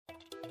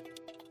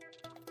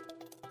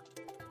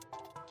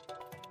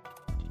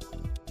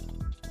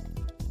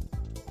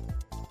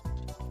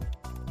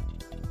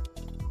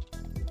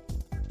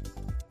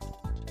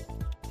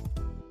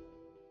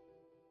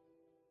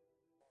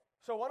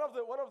So one of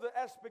the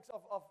aspects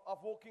of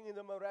walking in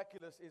the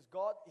miraculous is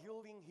God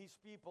healing His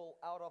people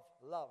out of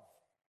love.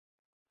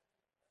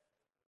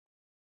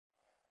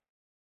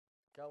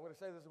 Okay, I'm going to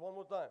say this one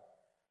more time.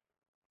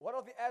 One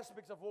of the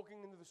aspects of walking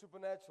into the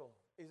supernatural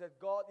is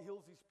that God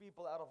heals His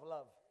people out of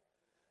love.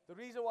 The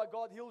reason why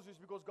God heals you is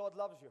because God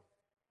loves you.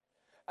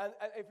 And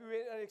if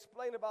we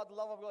explain about the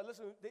love of God,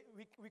 listen,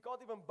 we can't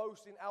even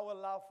boast in our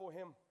love for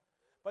Him.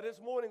 But this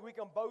morning we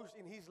can boast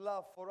in His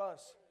love for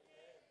us.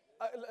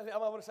 I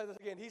want to say this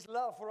again. His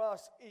love for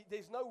us,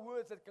 there's no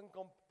words that can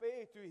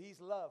compare to His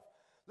love.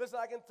 Listen,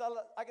 I can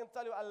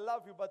tell you I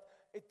love you, but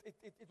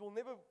it will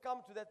never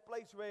come to that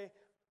place where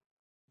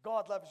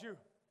God loves you.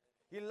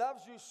 He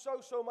loves you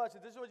so much.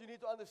 And this is what you need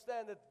to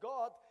understand, that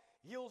God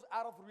heals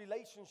out of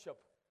relationship.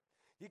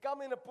 You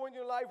come in a point in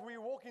your life where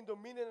you walk in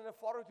dominion and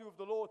authority of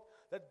the Lord,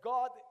 that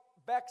God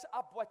backs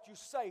up what you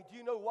say. Do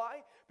you know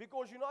why?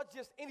 Because you're not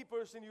just any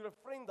person, you're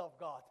a friend of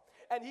God.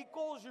 And He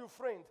calls you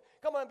friend.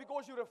 Come on,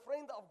 because you're a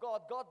friend of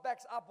God, God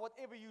backs up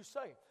whatever you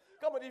say.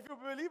 Come on, if you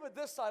believe it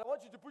this side, I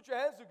want you to put your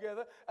hands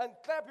together and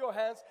clap your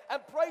hands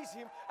and praise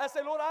Him and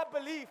say, Lord, I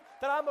believe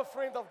that I'm a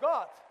friend of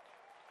God.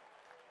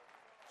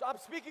 So I'm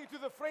speaking to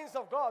the friends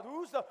of God.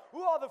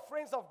 Who are the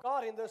friends of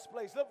God in this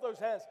place? Lift those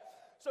hands.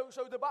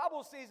 So the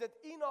Bible says that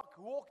Enoch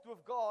walked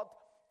with God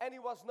and he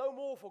was no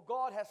more, for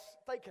God has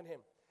taken him.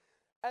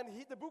 And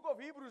the book of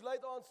Hebrews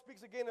later on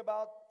speaks again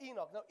about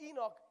Enoch. Now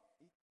Enoch,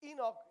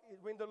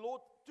 when the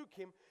Lord took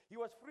him, he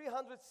was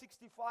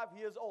 365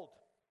 years old.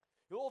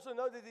 You also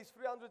know that there's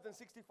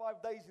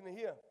 365 days in a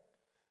year.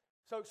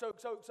 So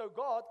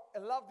God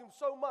loved him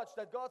so much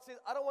that God said,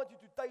 I don't want you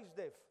to taste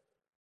death.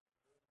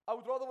 I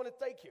would rather want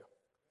to take you.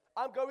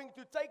 I'm going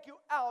to take you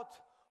out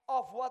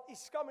of what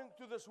is coming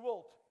to this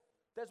world.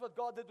 That's what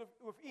God did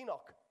with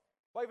Enoch.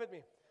 Wait with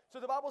me. So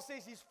the Bible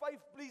says his faith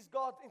pleased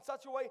God in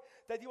such a way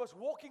that he was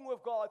walking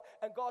with God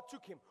and God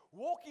took him.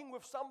 Walking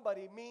with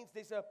somebody means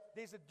there's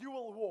a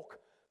dual walk.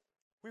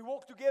 We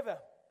walk together.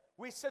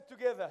 We sit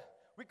together.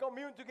 We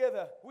commune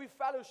together. We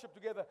fellowship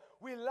together.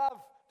 We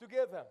love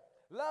together.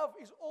 Love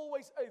is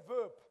always a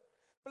verb.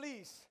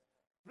 Please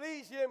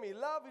hear me.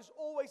 Love is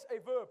always a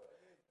verb.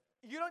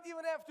 You don't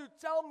even have to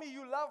tell me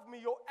you love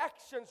me. Your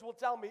actions will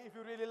tell me if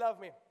you really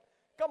love me.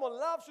 Come on,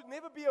 love should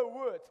never be a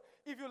word.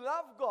 If you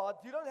love God,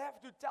 you don't have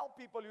to tell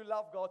people you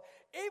love God.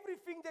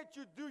 Everything that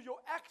you do, your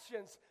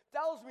actions,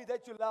 tells me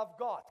that you love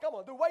God. Come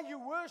on, the way you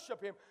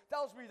worship Him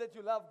tells me that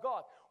you love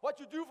God. What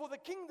you do for the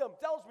kingdom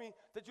tells me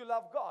that you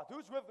love God.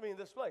 Who's with me in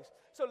this place?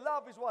 So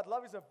love is what?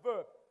 Love is a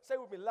verb. Say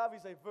with me, love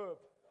is a verb.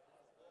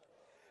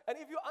 And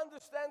if you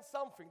understand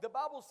something, the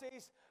Bible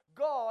says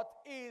God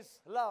is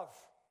love.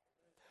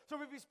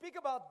 So if we speak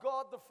about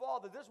God the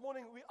Father, this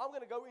morning I'm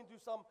going to go into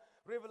some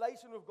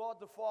revelation of God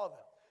the Father.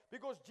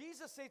 Because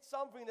Jesus said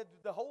something that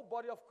the whole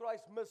body of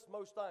Christ missed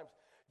most times.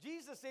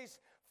 Jesus says,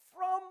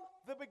 from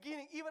the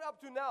beginning, even up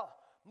to now,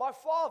 my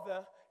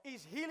Father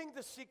is healing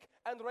the sick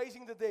and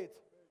raising the dead.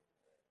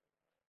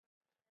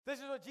 This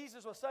is what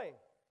Jesus was saying.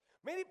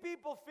 Many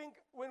people think,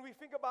 when we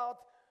think about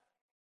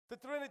the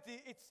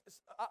Trinity,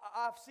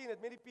 I've seen it,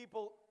 many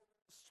people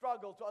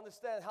struggle to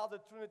understand how the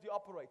Trinity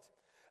operates.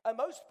 And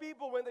most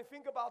people, when they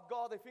think about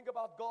God, they think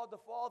about God the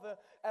Father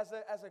as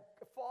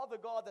a Father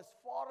God that's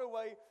far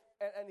away,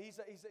 and he's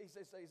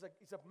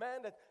a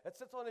man that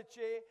sits on a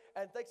chair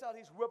and takes out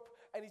his whip,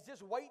 and he's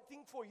just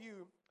waiting for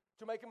you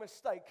to make a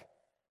mistake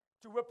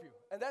to whip you.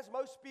 And that's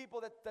most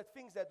people that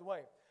thinks that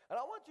way. And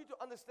I want you to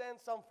understand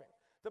something.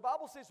 The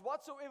Bible says,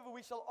 whatsoever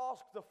we shall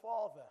ask the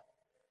Father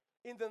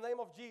in the name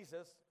of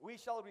Jesus, we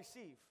shall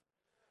receive.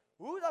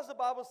 Who does the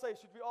Bible say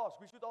should we ask?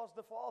 We should ask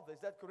the Father. Is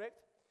that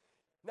correct?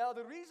 Now,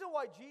 the reason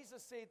why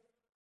Jesus said,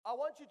 I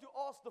want you to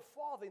ask the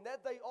Father, in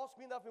that day, ask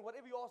me nothing,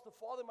 whatever you ask the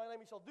Father in my name,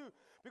 He shall do.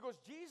 Because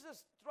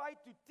Jesus tried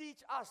to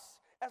teach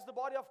us, as the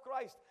body of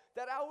Christ,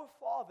 that our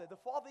Father, the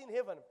Father in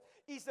heaven,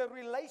 is a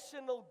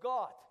relational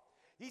God.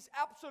 He's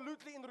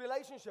absolutely in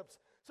relationships.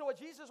 So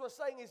what Jesus was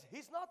saying is,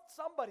 He's not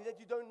somebody that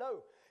you don't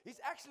know. He's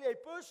actually a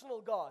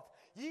personal God.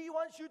 He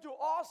wants you to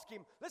ask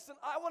Him. Listen,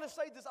 I want to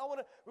say this.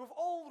 With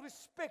all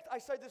respect, I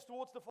say this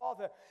towards the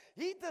Father.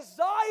 He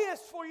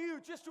desires for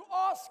you just to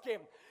ask Him.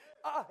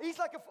 He's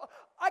like,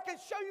 I can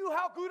show you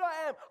how good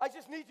I am. I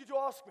just need you to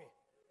ask me.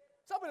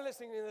 Somebody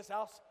listening in this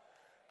house.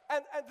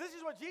 And this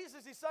is what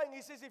Jesus is saying.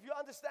 He says, if you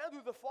understand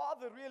who the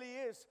Father really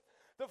is,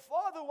 the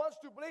Father wants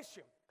to bless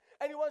you.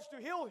 And He wants to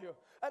heal you.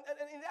 And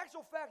in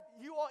actual fact,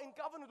 you are in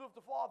covenant with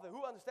the Father.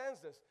 Who understands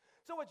this?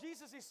 So what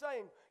Jesus is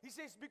saying, He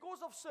says,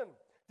 because of sin,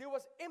 there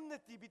was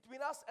enmity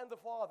between us and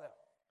the Father.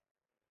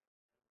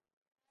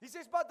 He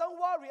says, but don't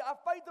worry,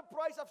 I've paid the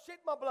price, I've shed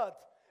my blood.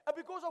 And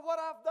because of what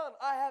I've done,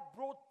 I have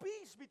brought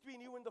peace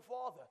between you and the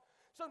Father.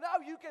 So now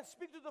you can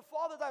speak to the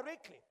Father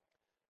directly,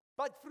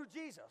 but through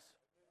Jesus.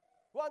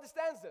 Who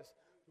understands this?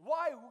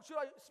 Why should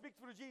I speak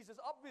through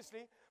Jesus?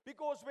 Obviously,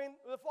 because when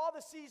the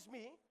Father sees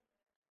me,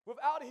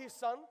 without His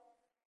Son,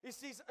 He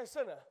sees a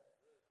sinner.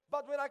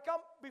 But when I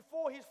come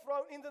before His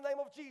throne in the name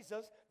of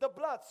Jesus, the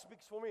blood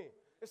speaks for me.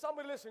 Is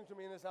somebody listening to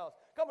me in this house?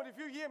 Come on, if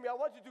you hear me, I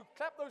want you to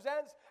clap those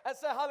hands and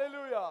say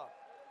hallelujah.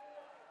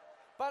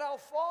 But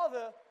our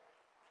Father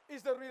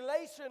is the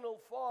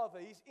relational Father.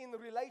 He's in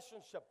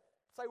relationship.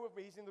 Say with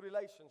me, He's in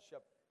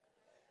relationship.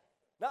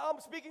 Now, I'm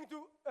speaking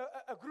to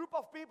a group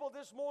of people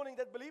this morning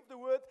that believe the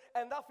Word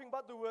and nothing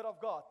but the Word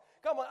of God.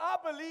 Come on, I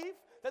believe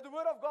that the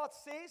Word of God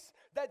says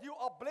that you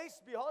are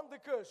blessed beyond the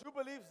curse. Who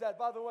believes that,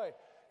 by the way?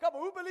 Come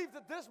on, who believes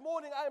that this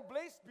morning I am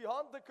blessed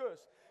beyond the curse?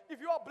 If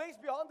you are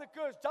blessed beyond the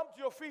curse, jump to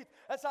your feet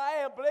and say,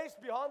 I am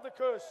blessed beyond the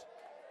curse.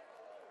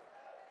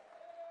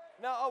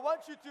 Now, I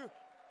want you to,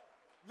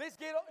 let's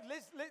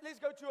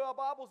go to our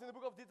Bibles in the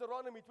book of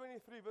Deuteronomy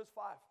 23, verse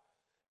 5.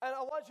 And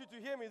I want you to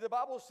hear me. The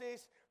Bible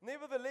says,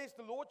 nevertheless,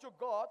 the Lord your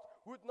God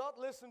would not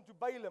listen to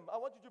Balaam. I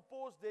want you to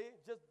pause there.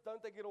 Just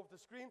don't take it off the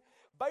screen.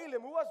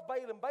 Balaam, who was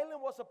Balaam?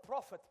 Balaam was a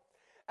prophet.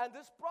 And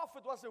this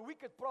prophet was a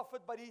wicked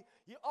prophet, but he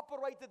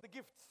operated the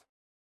gifts.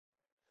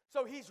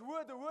 So his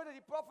word, the word that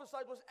he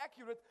prophesied was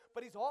accurate,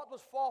 but his heart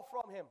was far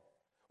from him.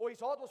 Or his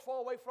heart was far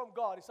away from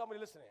God. Is somebody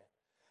listening?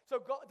 So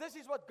God, this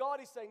is what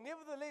God is saying.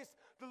 Nevertheless,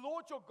 the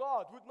Lord your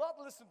God would not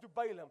listen to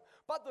Balaam,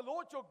 but the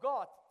Lord your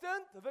God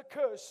turned the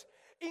curse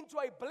into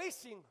a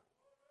blessing.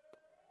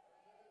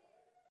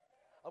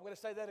 I'm going to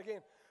say that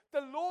again.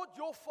 The Lord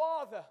your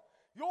Father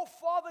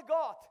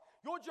God,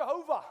 your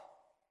Jehovah,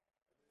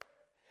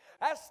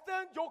 has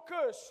turned your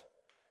curse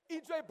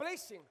into a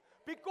blessing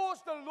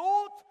because the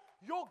Lord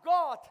your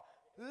God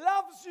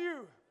loves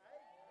you.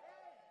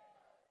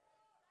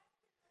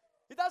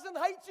 He doesn't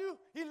hate you,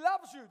 He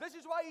loves you. This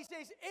is why He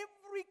says,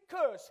 every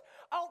curse,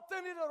 I'll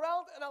turn it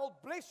around and I'll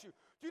bless you.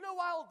 Do you know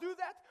why I'll do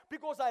that?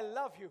 Because I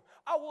love you.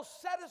 I will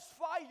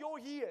satisfy your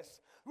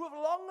years with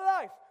long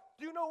life.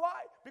 Do you know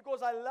why?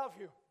 Because I love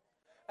you.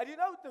 And you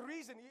know the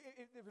reason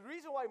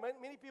why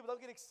many people don't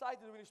get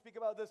excited when you speak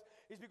about this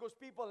is because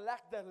people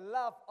lack the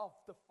love of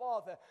the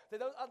Father. They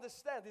don't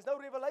understand. There's no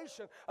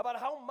revelation about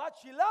how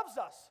much He loves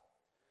us.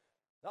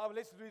 Now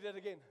let's read that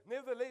again.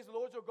 Nevertheless, the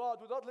Lord your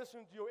God will not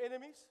listen to your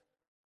enemies,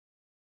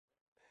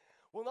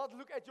 will not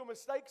look at your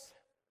mistakes,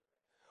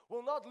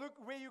 will not look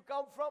where you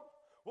come from,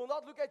 will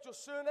not look at your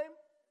surname,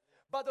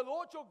 but the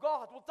Lord your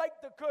God will take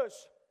the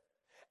curse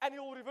and He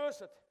will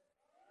reverse it.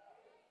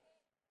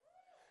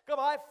 Come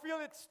on, I feel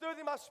it stirred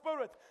in my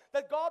spirit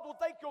that God will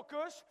take your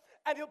curse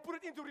and He'll put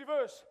it into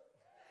reverse.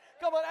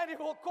 Come on, and He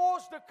will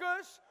cause the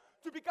curse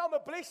to become a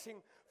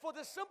blessing for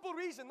the simple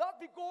reason, not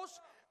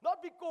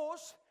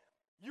because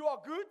you are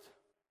good,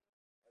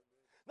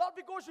 not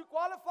because you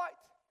qualified.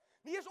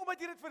 Nie eens omdat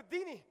jy dit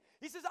verdien nie.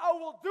 He says, I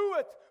will do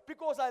it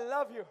because I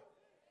love you.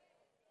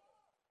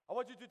 I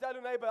want you to tell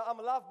your neighbor, I'm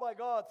loved by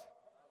God.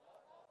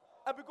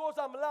 And because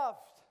I'm loved,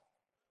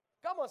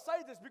 come on,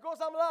 say this, because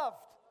I'm loved,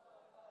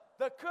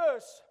 the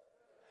curse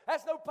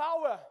has no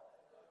power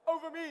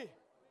over me.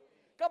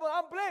 Come on,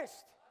 I'm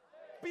blessed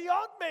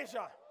beyond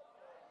measure.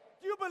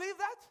 Do you believe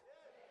that?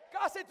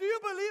 I said, do you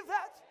believe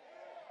that?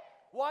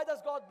 Why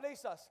does God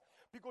bless us?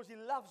 Because He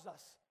loves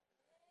us.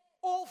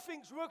 All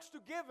things works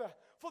together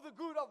for the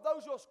good of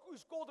those who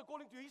are called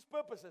according to His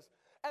purposes.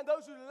 And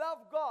those who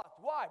love God.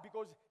 Why?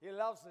 Because He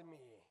loves me.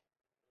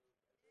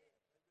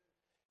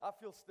 I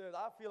feel stirred.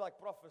 I feel like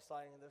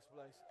prophesying in this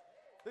place.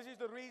 This is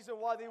the reason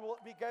why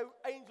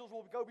angels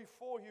will go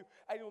before you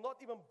and you'll not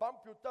even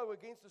bump your toe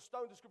against the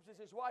stone. The scripture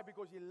says why?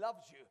 Because He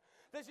loves you.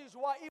 This is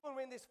why even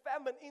when there's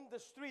famine in the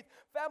street,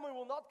 famine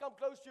will not come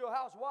close to your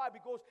house. Why?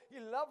 Because He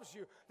loves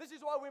you. This is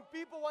why when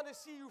people want to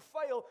see you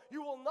fail,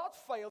 you will not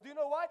fail. Do you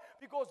know why?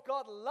 Because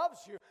God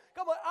loves you.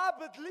 Come on, I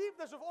believe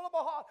this with all of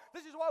my heart.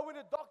 This is why when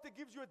a doctor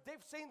gives you a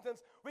death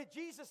sentence, where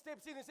Jesus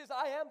steps in and says,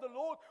 I am the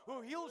Lord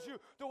who heals you,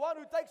 the one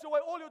who takes away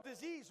all your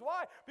disease.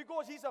 Why?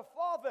 Because He's a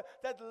Father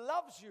that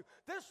loves you.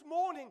 This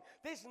morning,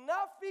 there's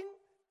nothing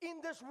in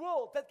this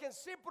world that can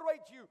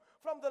separate you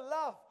from the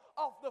love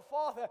of the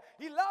Father.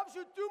 He loves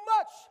you too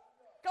much.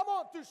 Come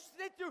on, to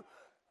set you.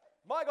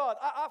 My God,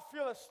 I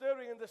feel a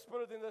stirring in the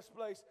spirit in this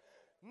place.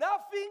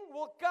 Nothing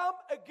will come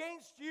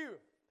against you,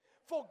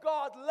 for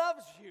God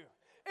loves you.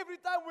 Every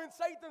time when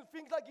Satan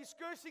thinks like he's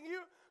cursing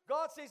you,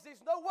 God says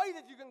there's no way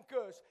that you can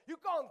curse. You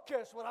can't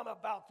curse what I'm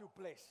about to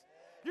bless.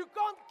 You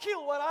can't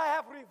kill what I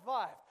have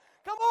revived.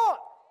 Come on.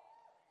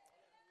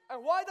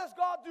 And why does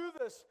God do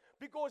this?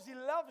 Because He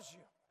loves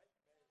you.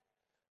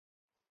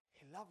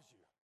 He loves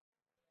you.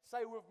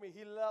 Say with me,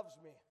 He loves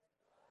me.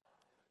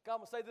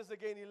 Come, say this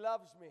again, He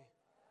loves me.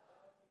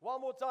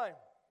 One more time.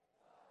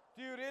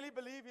 Do you really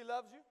believe He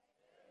loves you?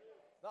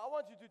 Now I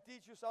want you to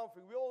teach you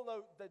something. We all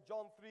know that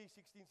John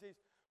 3:16 says,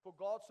 for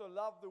God so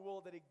loved the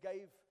world that He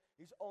gave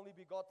His only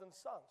begotten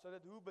Son, so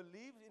that who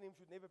believes in Him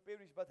should never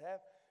perish but have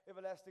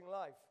everlasting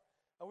life.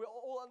 And we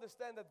all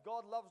understand that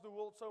God loves the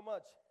world so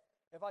much.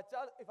 If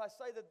I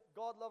say that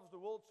God loves the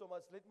world so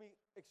much, let me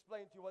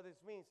explain to you what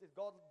this means. Is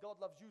God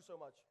loves you so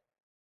much.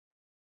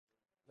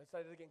 Let's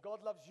say that again.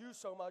 God loves you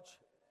so much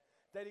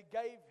that He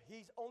gave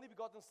His only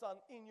begotten Son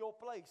in your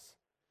place,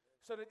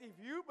 so that if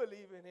you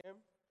believe in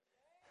Him,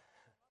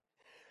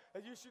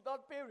 that you should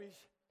not perish,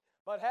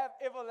 but have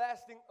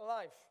everlasting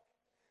life.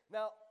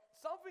 Now,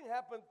 something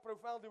happened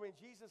profoundly when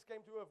Jesus came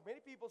to earth.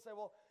 Many people say,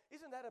 well,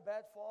 isn't that a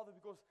bad father?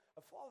 Because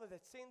a father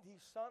that sent His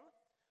Son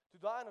to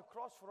die on a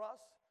cross for us,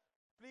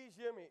 Please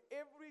hear me.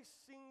 Every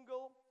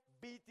single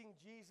beating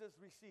Jesus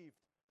received,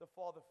 the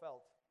Father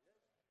felt.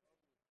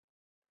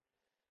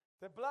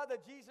 The blood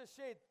that Jesus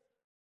shed,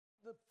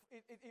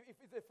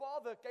 if the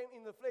Father came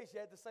in the flesh, he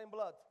had the same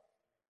blood.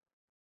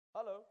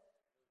 Hello?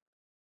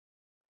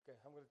 Okay,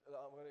 I'm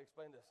going to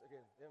explain this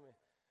again. Hear me.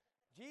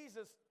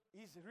 Jesus,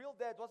 his real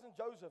dad wasn't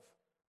Joseph.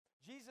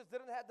 Jesus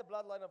didn't have the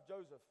bloodline of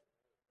Joseph.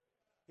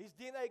 His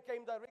DNA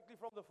came directly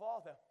from the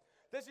Father.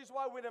 This is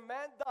why when a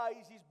man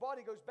dies, his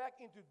body goes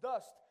back into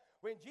dust.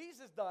 When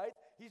Jesus died,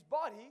 his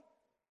body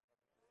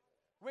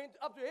went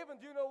up to heaven.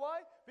 Do you know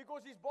why?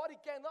 Because his body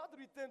cannot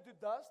return to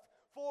dust,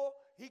 for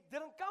he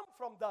didn't come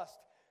from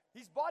dust.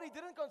 His body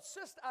didn't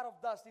consist out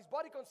of dust. His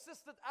body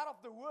consisted out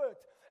of the Word.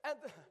 And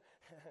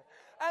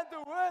and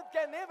the Word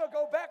can never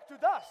go back to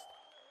dust.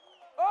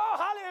 Oh,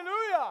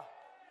 hallelujah!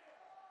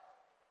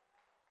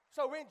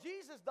 So when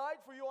Jesus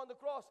died for you on the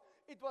cross,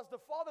 it was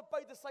the Father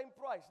paid the same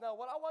price. Now,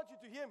 what I want you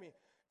to hear me,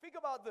 think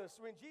about this.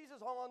 When Jesus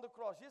hung on the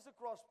cross, here's a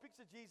cross,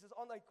 picture Jesus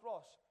on a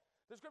cross.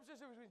 The scripture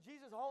says when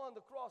Jesus hung on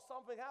the cross,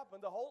 something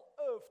happened. The whole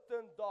earth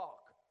turned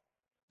dark.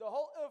 The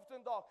whole earth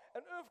turned dark.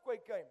 An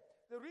earthquake came.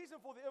 The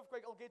reason for the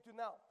earthquake I'll get to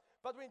now.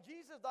 But when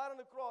Jesus died on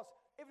the cross,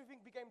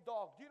 everything became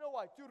dark. Do you know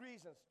why? Two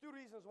reasons. Two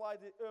reasons why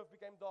the earth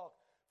became dark.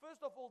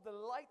 First of all, the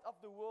light of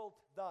the world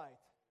died.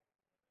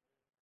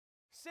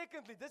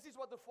 Secondly, this is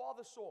what the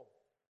Father saw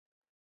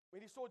when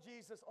he saw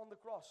Jesus on the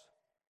cross.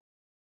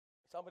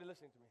 Somebody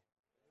listening to me.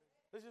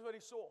 This is what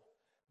he saw.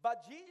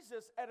 But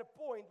Jesus, at a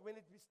point when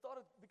it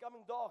started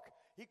becoming dark,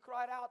 he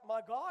cried out,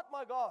 my God,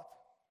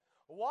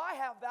 why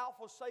have thou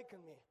forsaken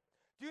me?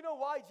 Do you know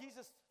why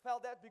Jesus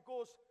felt that?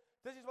 Because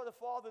this is what the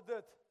Father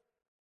did.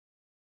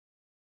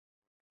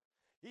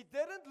 He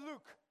didn't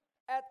look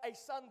at a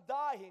son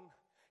dying.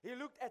 He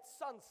looked at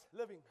sons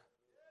living.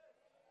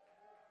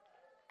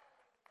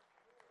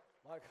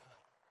 My God.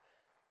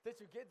 Did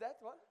you get that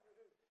one?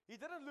 He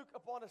didn't look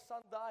upon a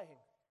son dying.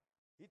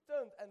 He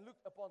turned and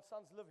looked upon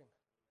sons living.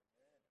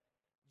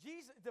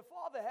 Jesus, the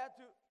Father had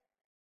to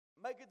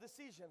make a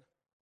decision.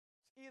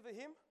 It's either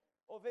him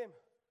or them.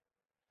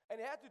 And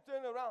he had to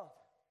turn around.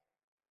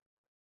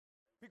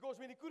 Because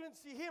when he couldn't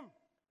see him,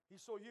 he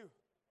saw you.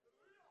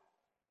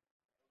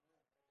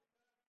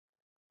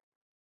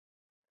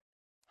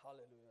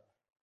 Hallelujah.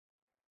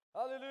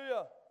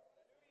 Hallelujah.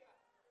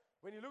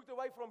 When he looked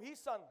away from his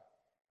son,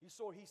 he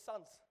saw his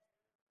sons.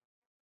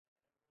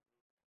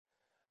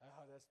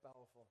 Oh, that's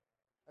powerful.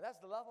 And that's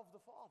the love of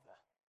the Father.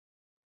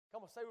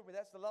 Come on, say with me,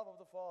 that's the love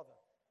of the Father.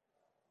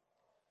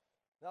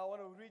 Now I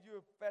want to read you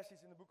a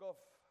passage in the book of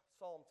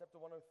Psalm, chapter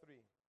 103.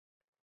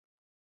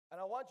 And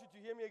I want you to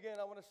hear me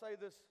again. I want to say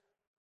this.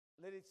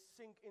 Let it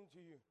sink into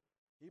you.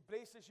 He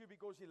blesses you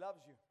because he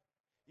loves you.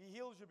 He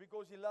heals you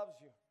because he loves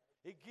you.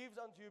 He gives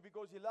unto you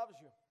because he loves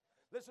you.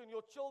 Listen,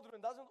 your children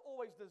doesn't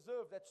always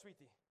deserve that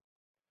sweetie.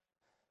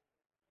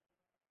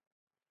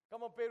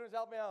 Come on, parents,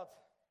 help me out.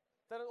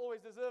 They don't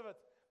always deserve it.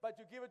 But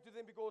you give it to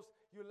them because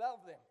you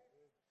love them.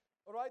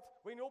 All right?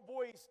 When your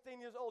boy is 10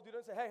 years old, you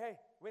don't say, hey,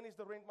 when is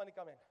the rent money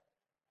coming?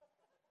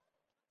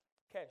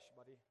 Cash,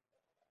 buddy.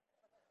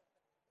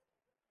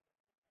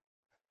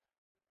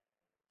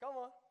 Come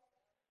on.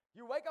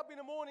 You wake up in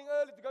the morning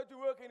early to go to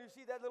work and you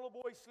see that little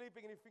boy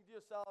sleeping and you think to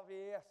yourself,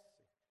 yes,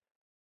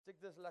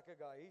 take this lekker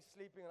guy. He's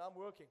sleeping and I'm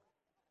working.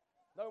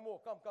 No more.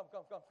 Come.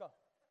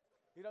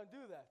 You don't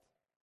do that.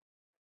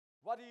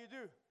 What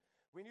do?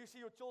 When you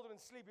see your children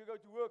sleep, you go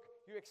to work,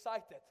 you're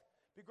excited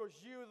because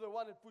you're the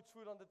one that puts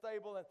food on the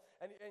table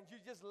and you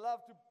just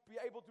love to be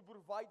able to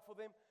provide for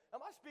them.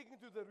 Am I speaking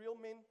to the real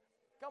men?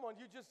 Come on,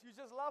 you just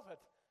love it.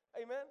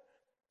 Amen?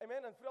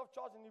 Amen? And free of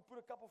charge, and you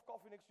put a cup of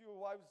coffee next to your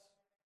wife's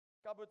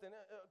cupboard and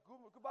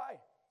goodbye.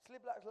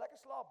 Sleep like a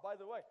slob, by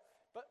the way.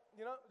 But,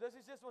 you know, this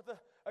is just what a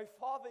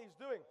father is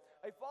doing.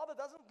 A father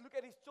doesn't look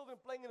at his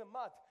children playing in the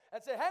mud and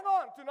say, hang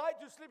on,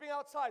 tonight you're sleeping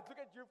outside. Look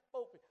at you,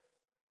 filthy.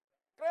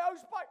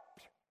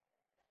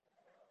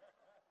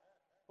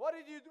 What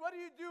do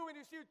you do when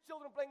you see your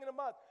children playing in the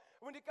mud?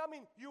 When they come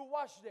in, you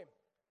wash them.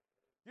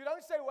 You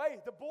don't say,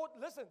 wait, the board,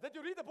 listen, did you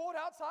read the board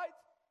outside?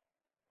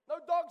 No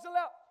dogs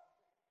allowed.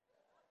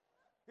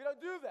 You don't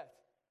do that.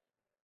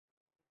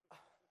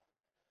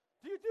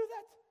 Do you do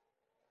that?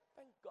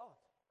 Thank God.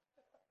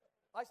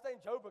 I stay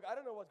in Joburg. I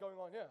don't know what's going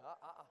on here.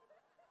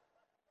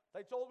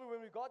 They told me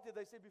when we got there,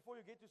 they said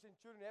before you get to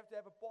Centurion, you have to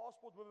have a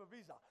passport with a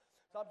visa.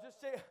 So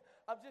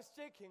I'm just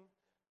checking.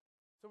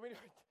 So when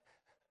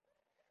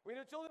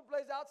your children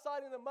plays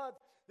outside in the mud,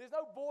 there's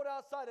no board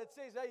outside that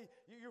says, hey,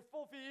 you're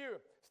filthy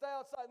you. Stay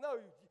outside. No,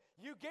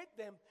 you get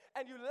them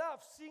and you love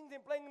seeing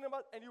them playing in the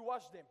mud and you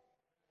wash them.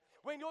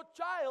 When your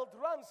child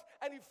runs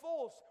and he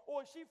falls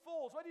or she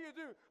falls, what do?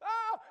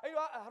 And you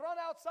run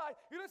outside.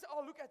 You don't say,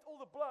 oh, look at all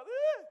the blood.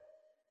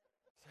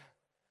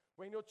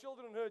 When your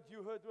children hurt,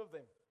 you hurt with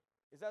them.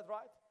 Is that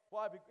right?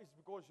 Why? It's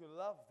because you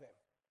love them.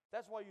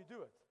 That's why you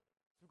do it.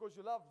 It's because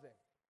you love them.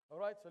 All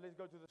right, so let's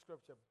go to the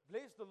scripture.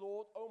 Bless the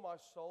Lord, O my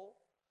soul,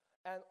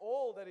 and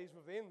all that is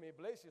within me.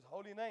 Bless his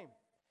holy name.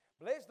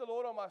 Bless the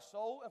Lord, O my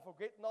soul, and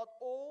forget not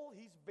all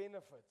his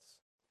benefits.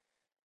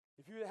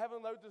 If you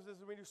haven't noticed this,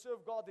 when you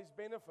serve God, there's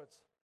benefits.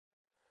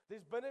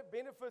 There's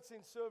benefits in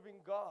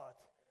serving God.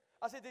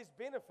 I said there's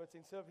benefits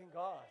in serving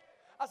God.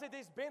 I said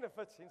there's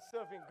benefits in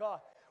serving God.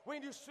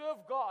 When you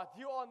serve God,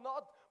 you are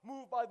not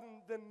moved by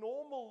the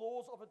normal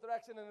laws of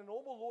attraction and the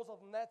normal laws of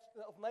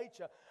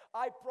nature.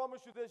 I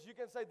promise you this, you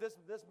can say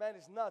this man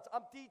is nuts.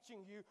 I'm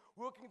teaching you,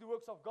 working the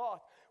works of God.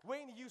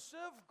 When you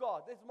serve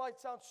God, this might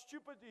sound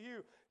stupid to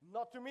you,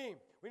 not to me.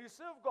 When you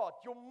serve God,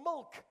 your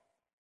milk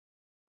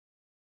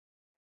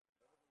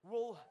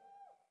will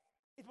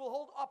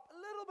hold up a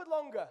little bit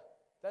longer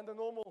than the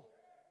normal.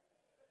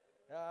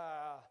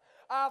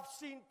 I've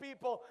seen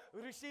people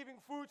receiving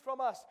food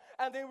from us,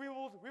 and then we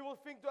will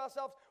think to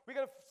ourselves, we're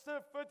going to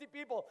serve 30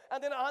 people,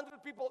 and then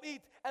 100 people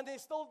eat, and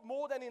there's still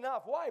more than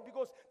enough. Why?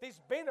 Because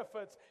there's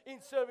benefits in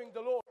serving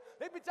the Lord.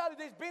 Let me tell you,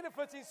 there's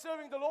benefits in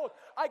serving the Lord.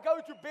 I go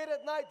to bed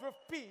at night with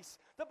peace.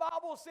 The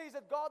Bible says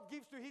that God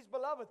gives to His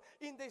beloved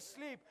in their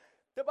sleep.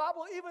 The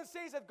Bible even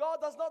says that God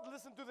does not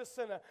listen to the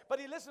sinner, but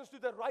He listens to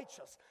the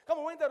righteous. Come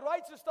on, when the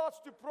righteous starts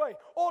to pray,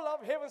 all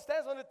of heaven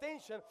stands on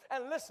attention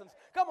and listens.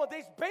 Come on,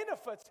 there's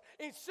benefits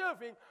in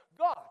serving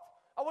God.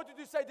 I want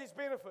you to say there's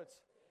benefits.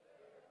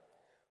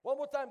 One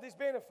more time, there's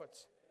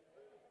benefits.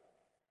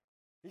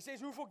 He says,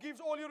 who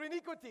forgives all your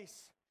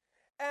iniquities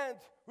and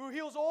who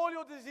heals all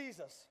your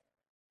diseases.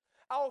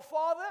 Our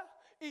Father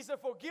is a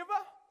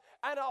forgiver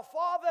and our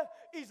Father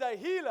is a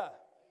healer.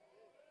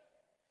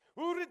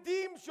 Who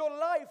redeems your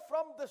life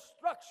from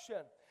destruction.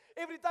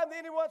 Every time the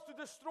enemy wants to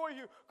destroy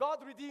you, God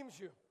redeems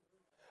you.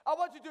 I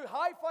want you to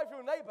high five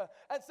your neighbor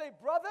and say,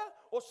 brother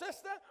or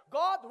sister,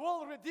 God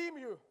will redeem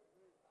you.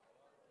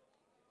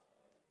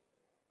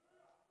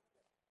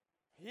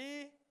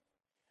 He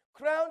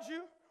crowns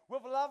you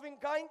with loving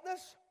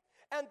kindness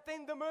and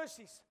tender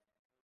mercies.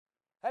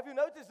 Have you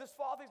noticed this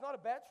father is not a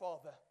bad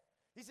father?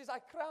 He says, I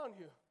crown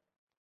you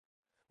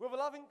with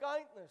loving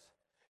kindness.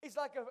 It's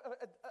like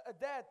a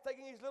dad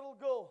taking his little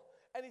girl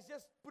and he's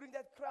just putting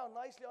that crown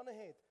nicely on her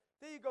head.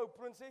 There you go,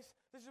 princess.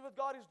 This is what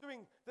God is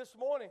doing this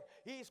morning.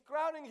 He is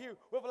crowning you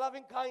with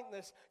loving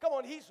kindness. Come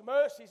on, His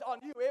mercies on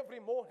you every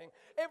morning.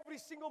 Every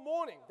single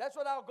morning. That's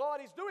what our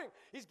God is doing.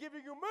 He's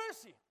giving you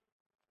mercy.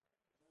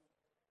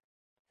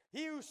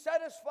 He who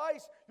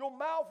satisfies your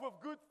mouth with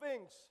good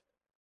things.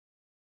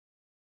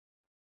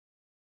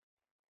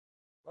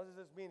 What does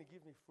this mean? He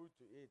gives me food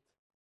to eat.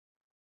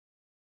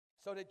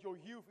 So that your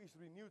youth is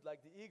renewed like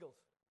the eagles.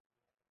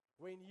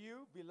 When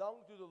you belong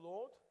to the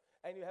Lord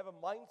and you have a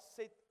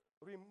mindset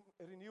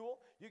renewal,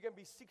 you can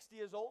be 60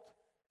 years old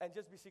and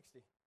just be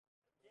 60.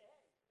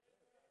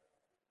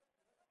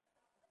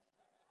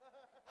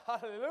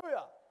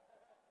 Hallelujah.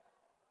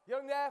 You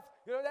don't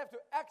have to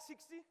act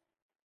 60.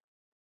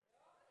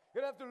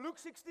 You don't have to look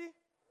 60.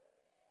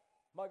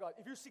 My God,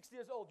 if you're 60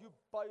 years old, you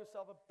buy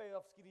yourself a pair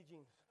of skinny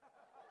jeans.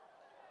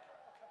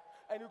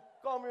 And you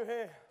comb your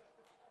hair.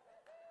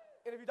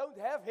 And if you don't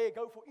have hair,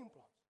 go for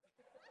implants.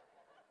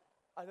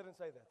 I didn't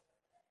say that.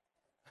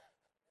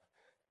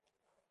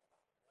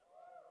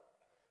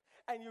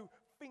 And you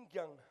think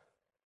young.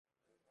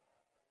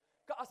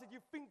 I said, you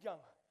think young.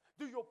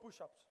 Do your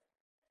push-ups.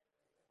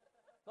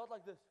 Not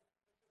like this.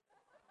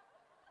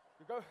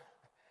 You go,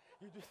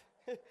 you do,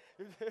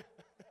 you do.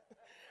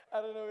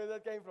 I don't know where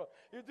that came from.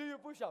 You do your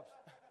push-ups.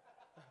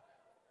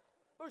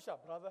 Push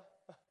up, brother.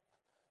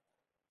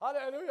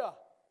 Hallelujah.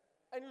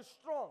 And you're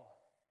strong.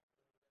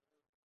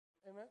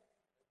 Amen.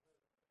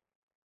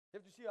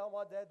 You have to see how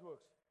my dad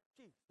works.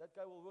 Gee, that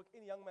guy will work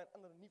any young man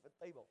underneath a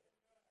table.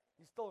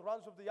 He still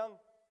runs with the young.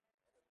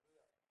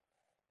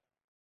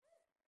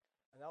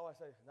 And now I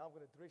say, now I'm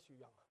going to dress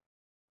you young.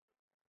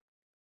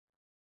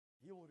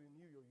 He will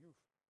renew your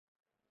youth.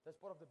 That's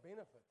part of the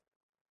benefit.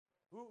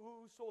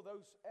 Who saw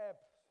those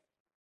abs,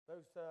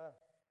 those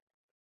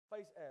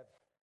face abs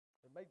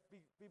that make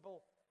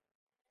people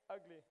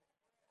ugly?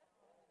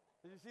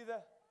 Did you see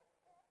that?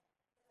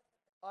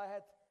 I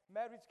had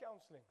marriage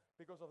counseling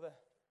because of that.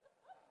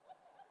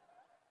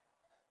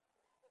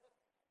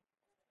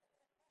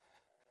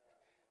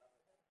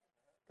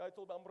 Guy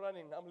told me, I'm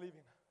running, I'm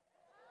leaving.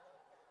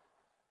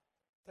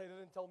 They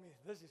didn't tell me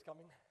this is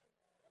coming.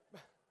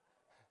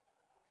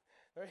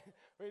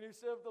 When you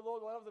serve the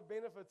Lord, one of the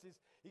benefits is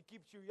He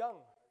keeps you young.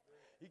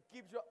 He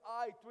keeps your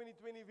eye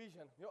 20/20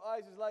 vision. Your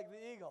eyes is like the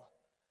eagle.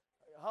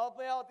 Help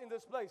me out in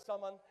this place,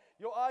 someone.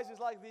 Your eyes is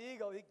like the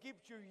eagle. He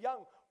keeps you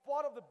young.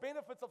 Part of the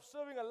benefits of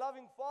serving a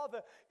loving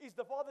Father is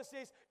the Father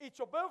says, it's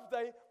your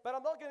birthday, but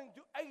I'm not going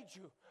to age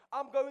you.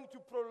 I'm going to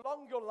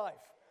prolong your life.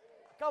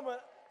 Come on.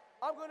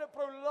 I'm going to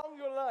prolong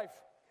your life.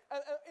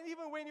 And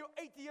even when you're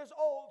 80 years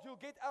old,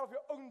 you'll get out of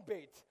your own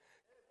bed.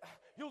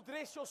 You'll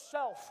dress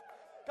yourself.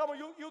 Come on,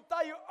 you'll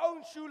tie your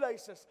own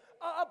shoelaces.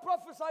 I'm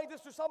prophesying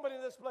this to somebody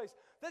in this place.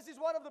 This is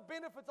one of the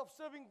benefits of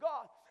serving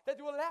God, that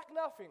you will lack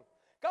nothing.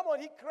 Come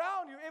on, He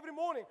crowns you every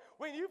morning.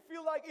 When you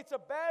feel like it's a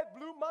bad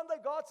blue Monday,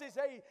 God says,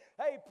 hey,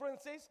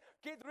 princess,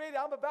 get ready.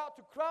 I'm about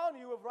to crown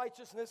you with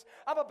righteousness.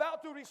 I'm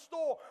about to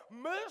restore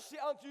mercy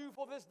unto you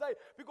for this day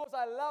because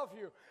I love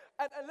you.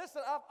 And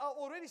listen, I've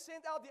already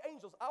sent out the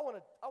angels. I want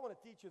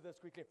to teach you this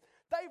quickly.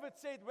 David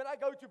said, when I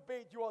go to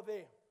bed, you are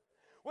there.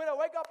 When I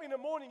wake up in the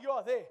morning, you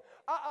are there.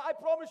 I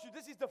promise you,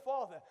 this is the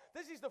Father.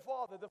 This is the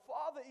Father. The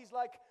Father is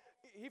like,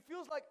 he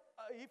feels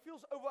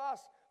over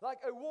us like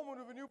a woman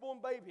with a newborn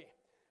baby.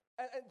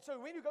 And so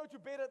when you go to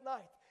bed at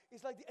night,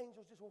 it's like the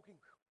angels just walking.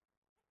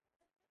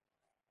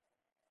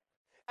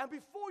 And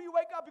before you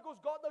wake up, because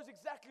God knows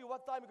exactly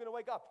what time you're going to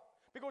wake up,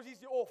 because He's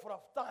the author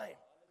of time.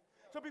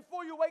 So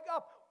before you wake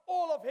up,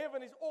 all of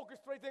heaven is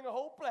orchestrating a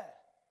whole plan.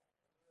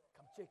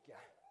 Come check, yeah.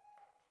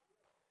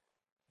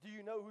 Do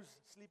you know who's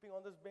sleeping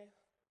on this bed?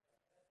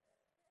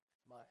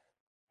 Mine.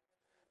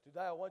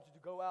 Today I want you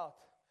to go out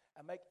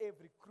and make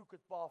every crooked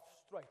path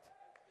straight.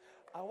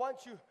 I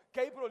want you,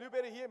 Gabriel, you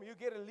better hear me. You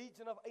get a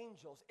legion of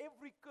angels.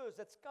 Every curse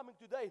that's coming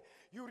today,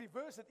 you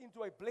reverse it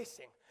into a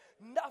blessing.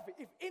 Nothing.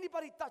 If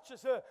anybody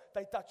touches her,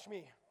 they touch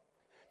me.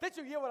 Did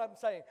you hear what I'm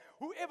saying?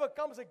 Whoever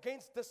comes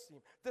against this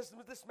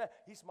man,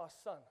 he's my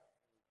son.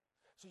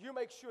 So you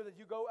make sure that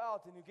you go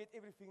out and you get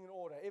everything in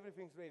order.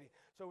 Everything's ready.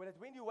 So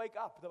when you wake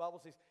up, the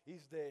Bible says,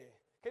 He's there.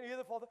 Can you hear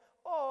the Father?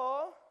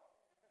 Oh.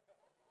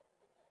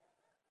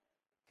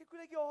 Kyk hoe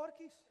lyk jou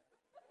haartjies.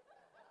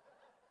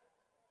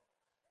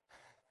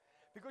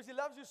 Because He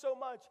loves you so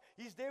much.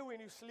 He's there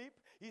when you sleep.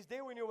 He's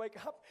there when you wake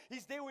up.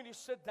 He's there when you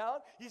sit down.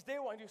 He's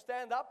there when you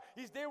stand up.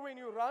 He's there when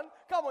you run.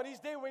 Come on,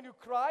 He's there when you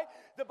cry.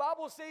 The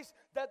Bible says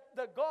that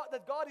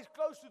God is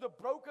close to the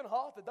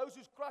brokenhearted, those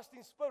who's crushed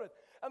in spirit.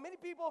 And many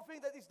people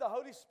think that it's the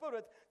Holy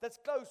Spirit that's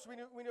close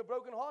when you're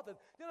brokenhearted.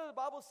 You know, the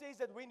Bible says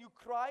that when you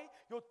cry,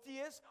 your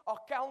tears are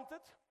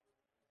counted.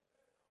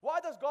 Why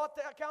does God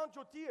count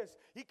your tears?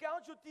 He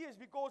counts your tears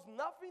because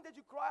nothing that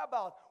you cry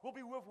about will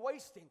be worth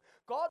wasting.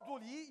 God will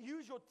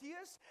use your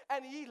tears,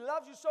 and He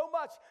loves you so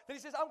much that He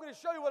says, I'm going to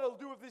show you what I'll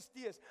do with these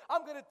tears.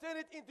 I'm going to turn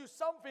it into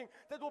something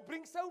that will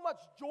bring so much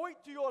joy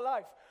to your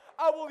life.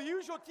 I will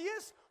use your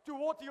tears to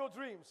water your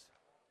dreams.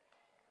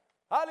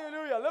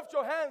 Hallelujah. Lift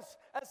your hands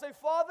and say,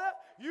 Father,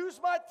 use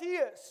my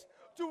tears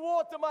to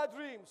water my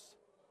dreams.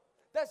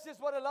 That's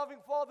just what a loving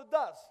Father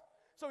does.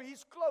 So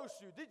He's close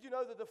to you. Did you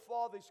know that the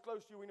Father is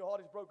close to you when your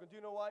heart is broken? Do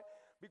you know why?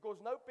 Because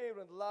no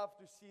parent loves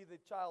to see the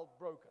child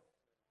broken.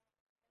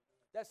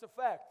 That's a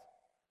fact.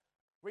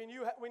 When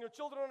your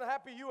children are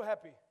happy, you're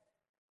happy.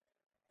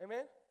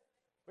 Amen?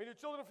 When your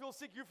children feel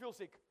sick, you feel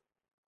sick.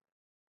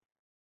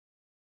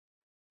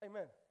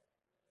 Amen.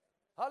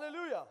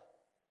 Hallelujah.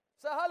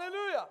 Say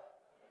hallelujah.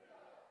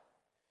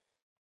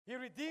 He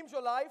redeems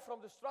your life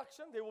from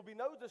destruction. There will be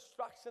no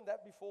destruction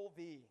that befall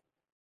thee.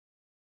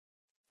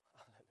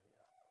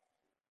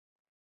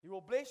 He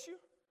will bless you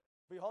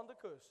beyond the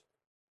curse.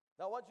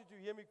 Now I want you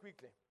to hear me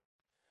quickly.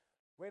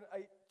 When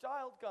a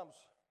child comes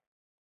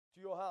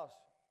to your house,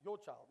 your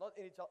child, not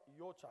any child,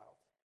 your child,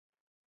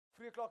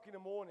 3 o'clock in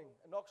the morning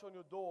and knocks on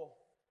your door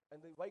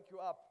and they wake you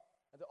up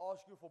and they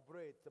ask you for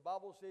bread, the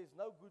Bible says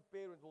no good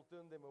parent will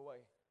turn them away.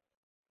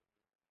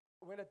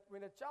 When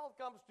a child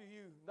comes to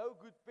you, no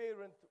good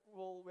parent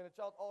will, when a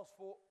child asks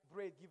for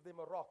bread, give them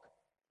a rock.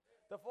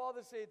 The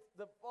Father said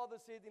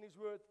in His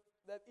word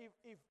that if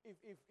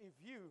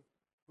you,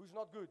 who's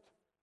not good,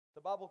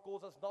 the Bible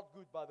calls us not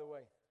good, by the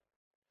way,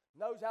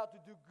 knows how to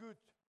do good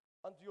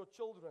unto your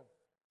children,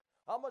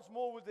 how much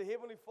more would the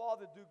Heavenly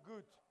Father do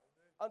good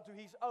unto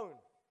His own?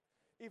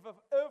 If an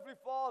earthly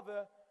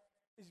father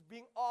is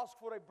being asked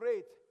for a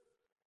bread,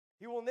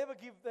 he will never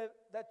give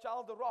that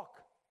child a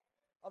rock.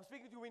 I'm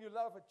speaking to you when you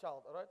love a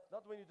child, all right?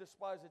 Not when you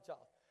despise a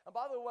child. And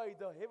by the way,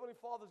 the Heavenly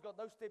Father's got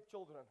no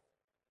stepchildren.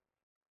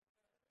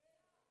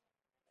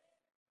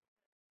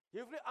 Jy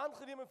hoef nie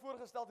aangeneem en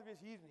voorgestel te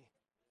wees hier nie.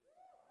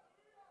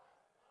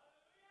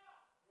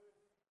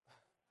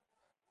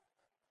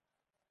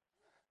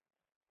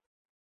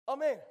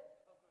 Amen.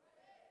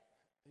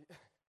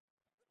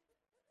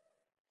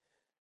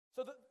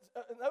 So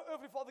no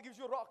earthly father gives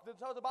you a rock.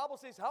 So the Bible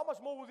says, how much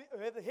more will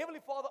the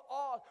Heavenly Father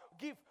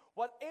give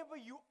whatever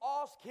you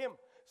ask Him?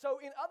 So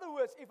in other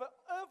words, if an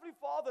earthly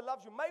father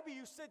loves you, maybe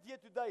you sit here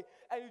today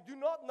and you do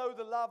not know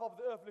the love of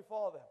the earthly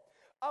Father.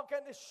 I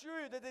can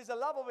assure you that there's a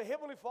love of a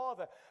Heavenly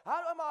Father.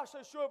 How am I so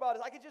sure about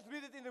it? I can just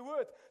read it in the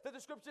Word. That the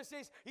Scripture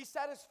says, He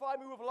satisfied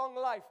me with long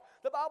life.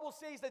 The Bible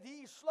says that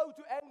He is slow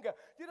to anger.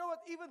 Do you know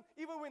what?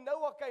 Even when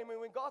Noah came and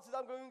when God said,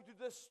 I'm going to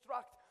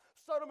destruct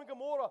Sodom and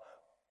Gomorrah,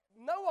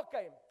 Noah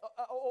came,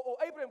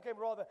 or Abraham came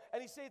rather, and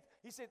he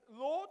said,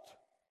 Lord,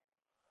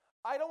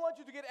 I don't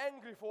want you to get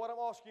angry for what I'm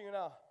asking you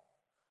now.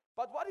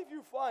 But what if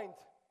you find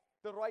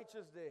the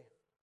righteous there?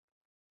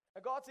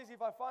 And God says, if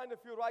I find a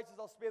few righteous,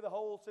 I'll spare the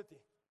whole city.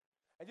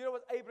 And you know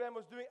what Abraham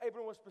was doing?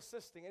 Abraham was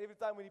persisting. And every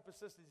time when he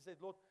persisted, he said,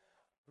 Lord,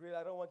 really,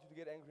 I don't want you to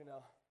get angry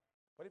now.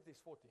 What if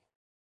there's 40?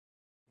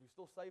 You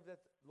still save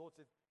that? Lord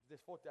said, if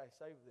there's 40, I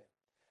save them.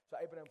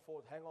 So Abraham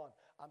thought, hang on,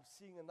 I'm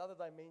seeing another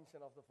dimension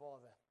of the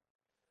Father.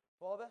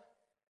 Father,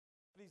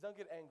 please don't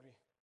get angry.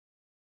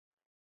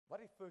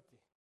 What if 30?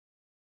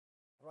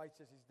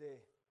 Righteous is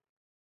there.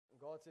 And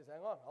God says,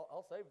 hang on,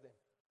 I'll save them.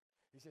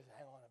 He says,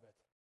 hang on a bit.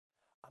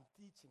 I'm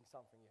teaching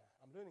something here.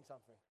 I'm learning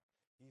something.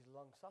 He's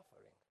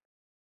long-suffering.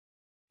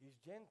 He's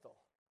gentle.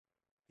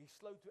 He's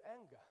slow to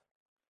anger.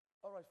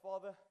 All right,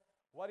 Father,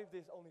 what if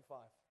there's only 5?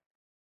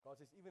 God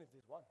says, even if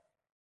there's 1,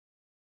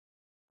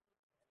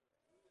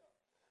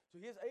 So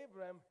here's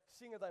Abraham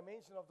seeing a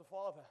dimension of the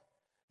Father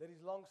that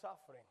is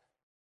long-suffering,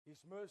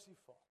 he's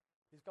merciful,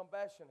 he's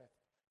compassionate,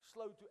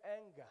 slow to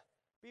anger.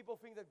 People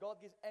think that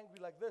God gets angry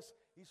like this.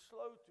 He's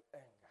slow to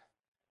anger.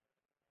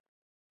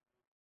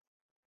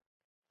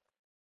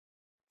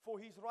 For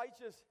he's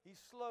righteous, he's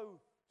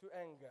slow to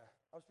anger.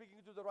 I'm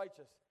speaking to the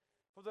righteous.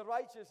 For the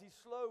righteous, he's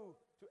slow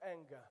to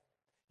anger.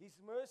 He's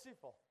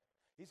merciful.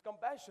 He's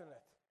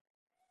compassionate.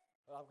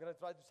 I'm going to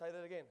try to say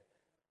that again.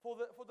 For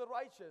the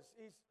righteous,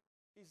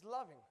 he's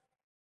loving.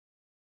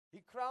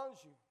 He crowns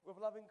you with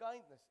loving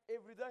kindness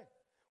every day.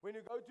 When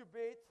you go to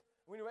bed,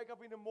 when you wake up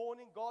in the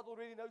morning, God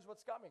already knows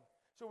what's coming.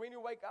 So when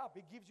you wake up,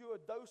 He gives you a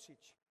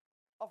dosage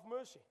of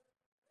mercy.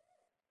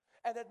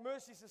 And that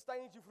mercy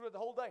sustains you through the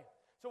whole day.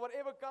 So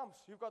whatever comes,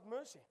 you've got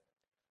mercy.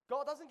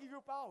 God doesn't give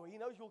you power. He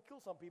knows you'll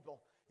kill some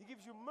people. He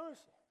gives you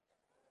mercy.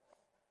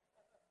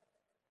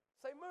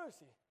 Say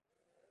mercy.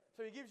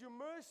 So He gives you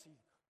mercy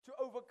to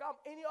overcome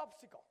any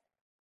obstacle.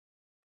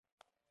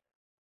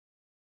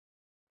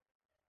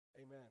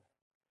 Amen.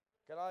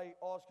 Can I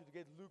ask you to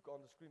get Luke on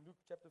the screen? Luke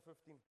chapter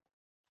 15.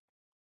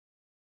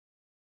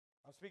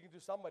 I'm speaking to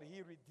somebody.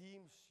 He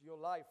redeems your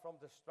life from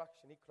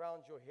destruction. He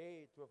crowns your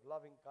head with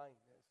loving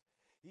kindness.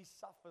 He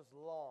suffers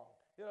long.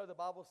 You know, the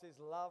Bible says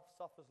love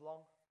suffers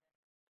long.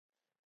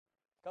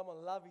 Come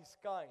on, love is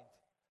kind.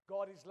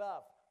 God is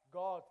love.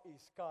 God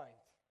is kind.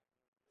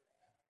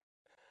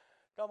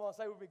 Come on,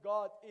 say with me,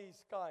 God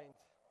is kind.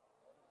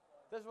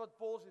 That's what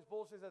Paul says.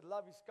 Paul says that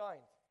love is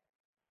kind.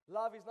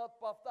 Love is not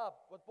puffed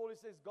up. What Paul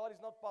says, God is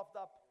not puffed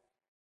up.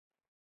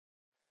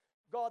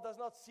 God does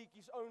not seek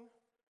His own.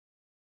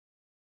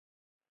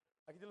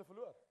 Ek het julle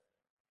verloor.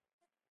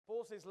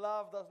 Paul says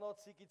love does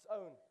not seek its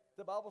own.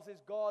 The Bible says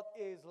God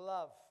is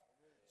love.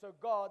 So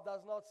God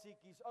does not seek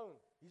His own.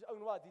 His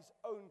own what? His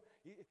own.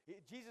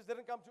 Jesus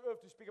didn't come to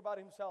earth to speak about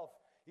Himself.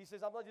 He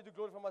says, I'm not here to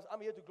glorify myself.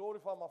 I'm here to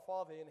glorify my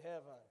Father in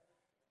heaven.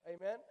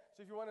 Amen?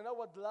 So if you want to know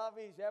what love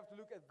is, you have to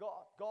look at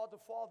God. God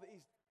the Father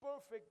is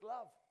perfect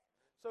love.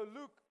 So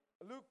Luke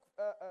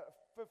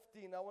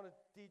 15, I want to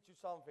teach you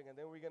something, and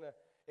then we're going to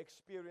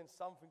experience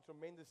something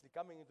tremendously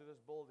coming into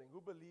this building. Who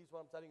believes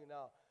what I'm telling you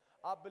now?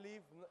 I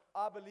believe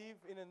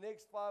in the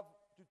next 5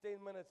 to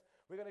 10 minutes,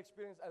 we're going to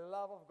experience a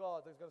love of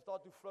God that's going to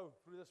start to flow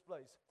through this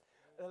place.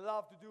 A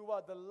love to do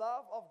what? The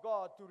love of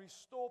God to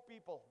restore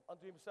people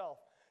unto Himself.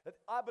 That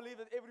I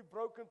believe that every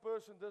broken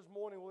person this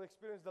morning will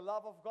experience the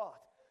love of God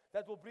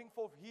that will bring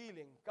forth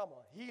healing. Come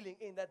on, healing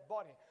in that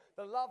body.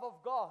 The love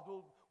of God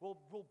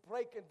will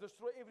break and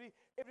destroy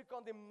every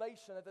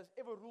condemnation that has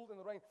ever ruled in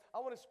the reign.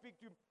 I want to speak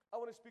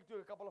to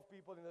a couple of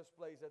people in this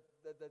place that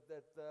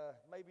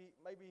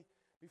maybe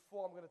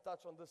before I'm going to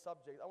touch on this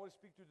subject. I want to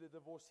speak to the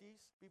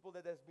divorcees, people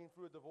that has been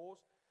through a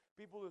divorce,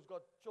 people who's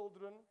got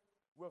children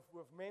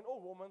with men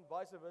or women,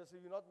 vice versa.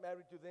 You're not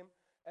married to them,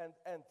 and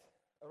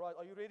all right,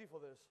 are you ready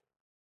for this?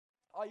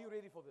 Are you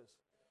ready for this?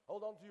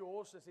 Hold on to your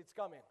horses. It's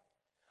coming.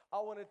 I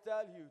want to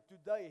tell you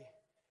today,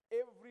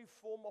 every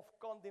form of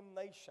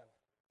condemnation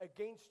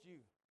against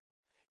you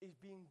is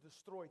being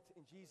destroyed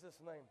in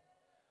Jesus' name.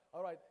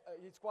 All right,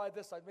 it's quiet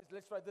this side.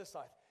 Let's try this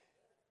side.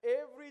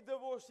 Every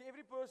divorcee,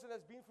 every person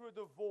that's been through a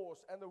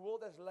divorce and the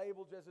world has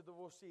labeled you as a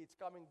divorcee, it's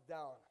coming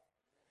down.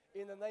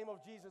 In the name of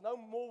Jesus. No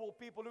more will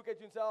people look at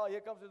you and say, oh, here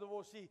comes the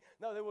divorcee.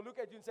 No, they will look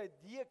at you and say,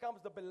 here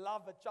comes the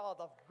beloved child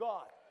of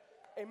God.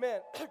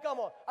 Amen. Come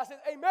on. I said,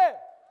 amen.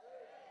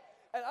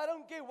 And I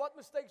don't care what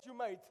mistakes you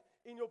made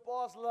in your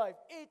past life.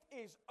 It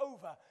is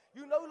over.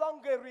 You no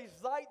longer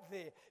reside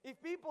there.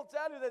 If people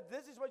tell you that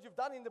this is what you've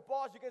done in the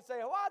past, you can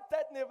say, what?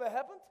 That never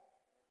happened?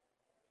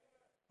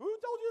 Who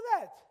told you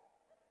that?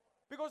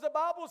 Because the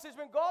Bible says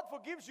when God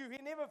forgives you, He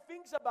never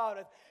thinks about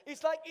it.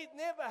 It's like it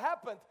never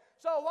happened.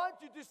 So I want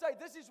you to say,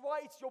 this is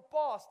why it's your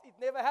past. It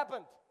never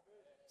happened.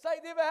 Say,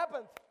 it never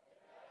happened.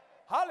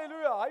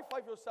 Hallelujah. High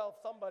five yourself,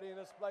 somebody in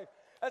this place,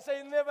 and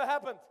say, it never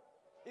happened.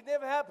 It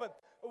never happened.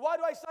 Why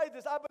do I say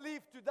this? I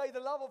believe today the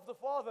love of the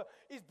Father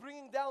is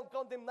bringing down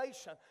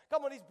condemnation.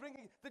 Come on, He's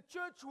bringing, the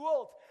church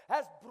world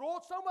has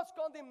brought so much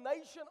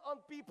condemnation on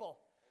people.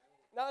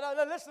 No,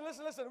 listen.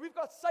 We've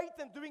got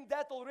Satan doing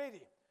that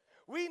already.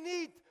 We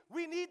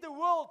need the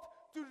world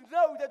to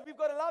know that we've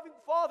got a loving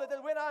Father,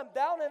 that when I'm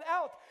down and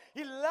out,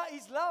 His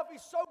love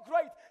is so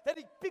great that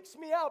He picks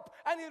me up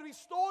and He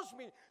restores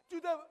me to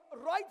the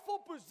rightful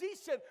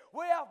position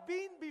where I've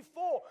been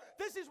before.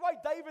 This is why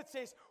David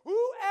says, who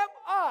am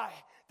I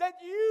that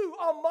you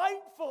are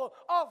mindful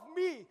of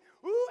me?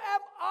 Who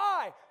am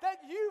I that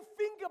you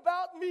think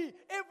about me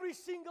every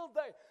single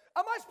day?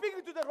 Am I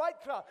speaking to the right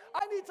crowd?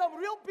 I need some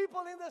real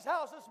people in this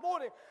house this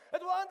morning that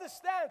will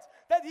understand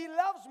that He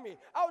loves me.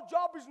 Our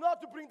job is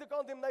not to bring the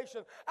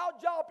condemnation. Our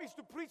job is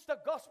to preach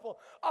the gospel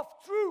of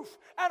truth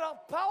and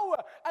of power,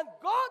 and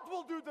God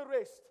will do the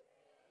rest.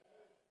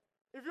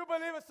 If you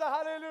believe it, say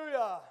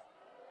hallelujah.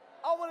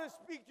 I want to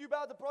speak to you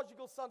about the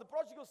prodigal son. The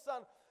prodigal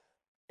son,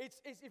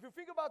 it's if you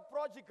think about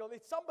prodigal,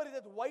 it's somebody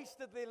that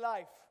wasted their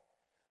life.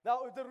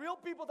 Now, if the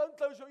real people, don't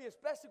close your ears.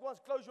 Plastic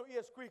ones, close your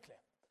ears quickly.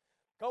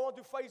 Go on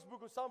to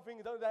Facebook or something,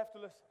 you don't have to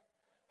listen.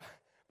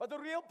 But the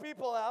real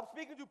people, I'm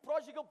speaking to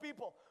prodigal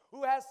people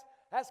who has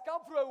come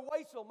through a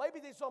wasteful.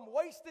 Maybe there's some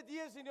wasted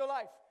years in your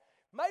life.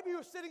 Maybe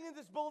you're sitting in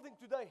this building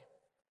today,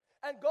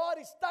 and God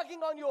is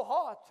tugging on your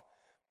heart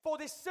for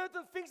these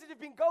certain things that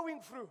you've been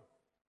going through.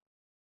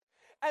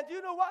 And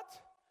you know what?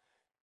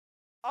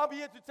 I'm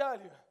here to tell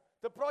you,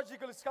 the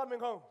prodigal is coming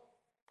home.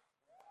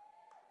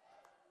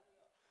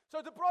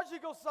 So the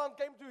prodigal son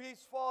came to his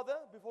father,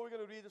 before we're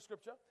going to read the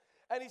scripture,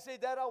 and he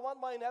said, Dad, I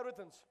want my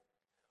inheritance.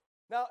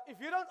 Now,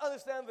 if you don't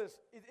understand this,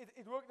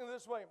 it worked in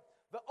this way.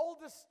 The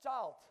oldest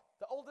child,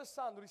 the oldest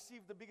son,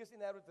 received the biggest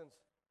inheritance.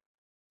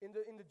 In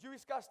the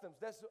Jewish customs,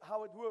 that's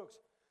how it works.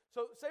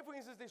 So, say for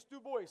instance, there's two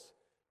boys.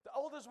 The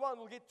oldest one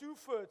will get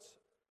 2/3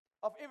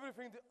 of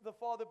everything the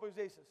father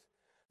possesses.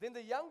 Then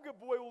the younger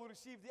boy will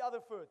receive the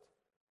other third.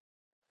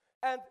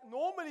 And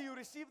normally you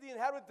receive the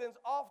inheritance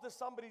after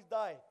somebody's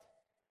died.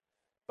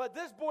 But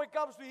this boy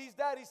comes to his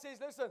dad, he says,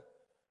 listen,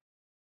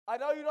 I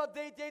know you're not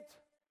dead yet.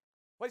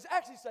 What he's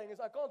actually saying is,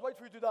 I can't wait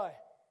for you to die.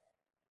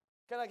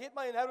 Can I get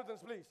my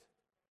inheritance, please?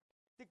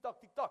 Tick tock,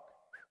 tick tock.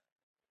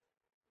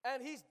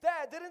 And his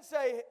dad didn't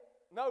say,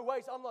 no,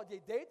 wait, I'm not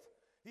yet dead.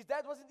 His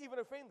dad wasn't even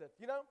offended.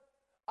 You know,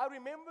 I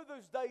remember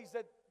those days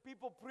that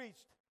people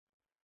preached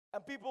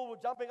and people were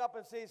jumping up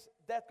and says,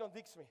 that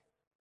convicts me.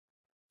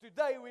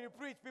 Today, when you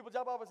preach, people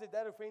jump up and say,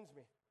 that offends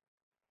me.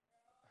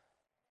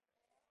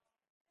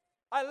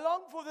 I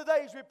long for the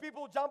days where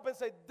people jump and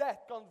say,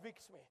 that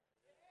convicts me.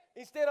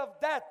 Instead of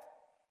that.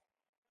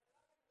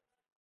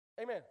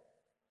 Amen.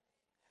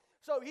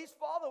 So his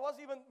father was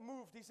even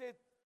moved. He said,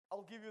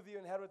 I'll give you the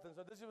inheritance.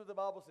 So this is what the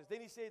Bible says.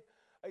 Then he said,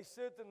 a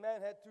certain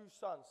man had 2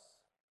 sons.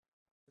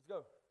 Let's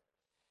go.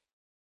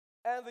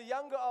 And the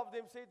younger of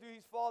them said to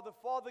his father,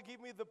 Father,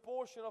 give me the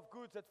portion of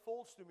goods that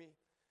falls to me.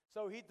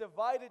 So he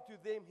divided to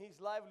them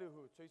his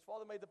livelihood. So his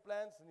father made the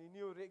plans and he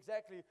knew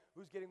exactly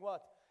who's getting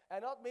what.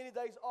 And not many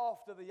days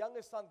after, the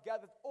youngest son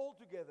gathered all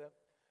together,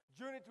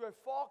 journeyed to a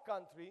far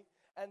country,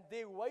 and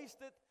they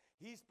wasted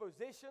his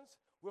possessions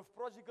with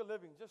prodigal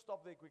living. Just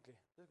stop there quickly.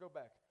 Let's go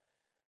back.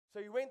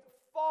 So he went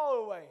far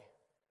away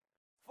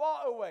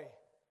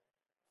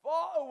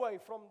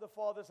from the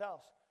father's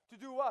house. To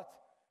do what?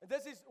 And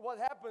this is what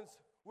happens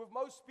with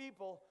most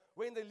people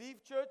when they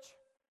leave church.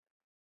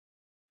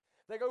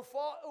 They go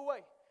far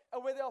away.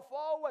 And when they are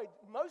far away,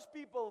 most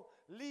people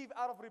leave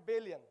out of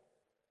rebellion.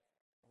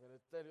 I'm going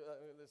to tell you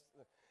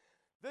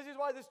this is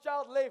why this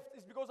child left,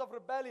 is because of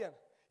rebellion.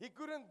 He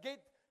couldn't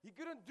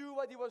do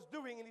what he was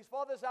doing in his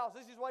father's house.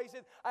 This is why he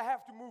said, I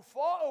have to move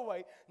far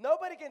away.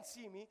 Nobody can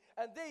see me.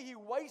 And there he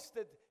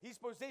wasted his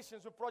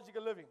possessions with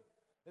prodigal living.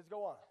 Let's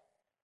go on.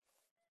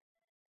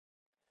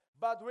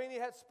 But when he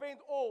had spent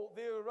all,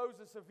 there arose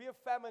a severe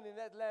famine in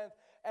that land,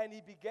 and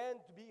he began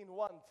to be in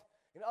want.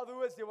 In other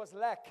words, there was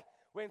lack.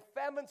 When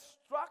famine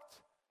struck,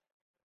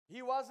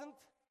 he wasn't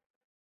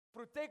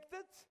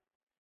protected.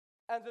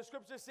 And the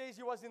scripture says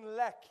he was in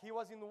lack. He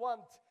was in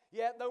want. He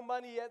had no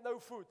money. He had no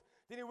food.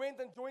 Then he went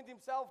and joined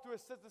himself to a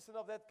citizen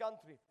of that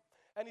country.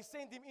 And he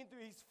sent him into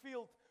his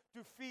field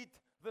to feed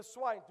the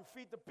swine, to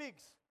feed the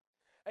pigs.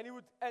 And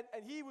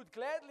he would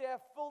gladly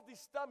have filled his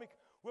stomach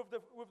with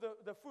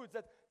the foods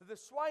that the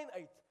swine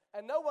ate.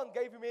 And no one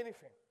gave him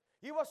anything.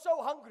 He was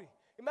so hungry.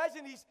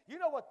 Imagine you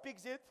know what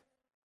pigs eat?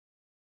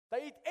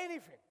 They eat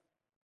anything.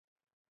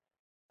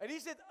 And he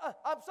said,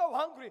 I'm so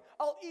hungry,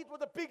 I'll eat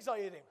what the pigs are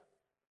eating.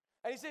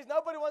 And he says,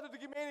 nobody wanted to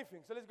give me anything.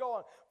 So let's go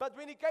on. But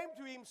when he came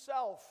to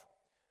himself,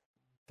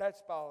 that's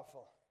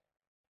powerful.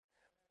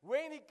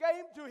 When he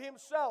came to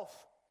himself,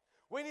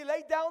 when he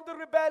laid down the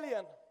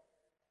rebellion,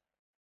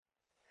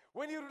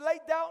 when he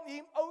laid down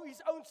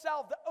his own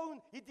self,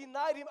 he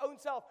denied his own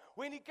self.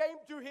 When he came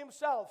to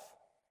himself,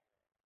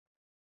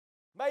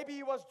 maybe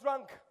he was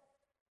drunk.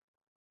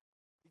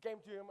 He came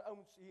to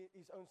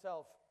his own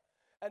self.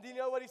 And do you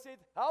know what he said?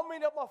 How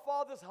many of my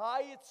father's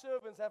hired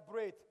servants have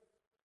bread?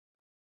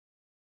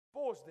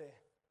 Pause there.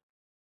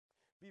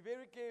 Be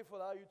very careful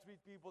how you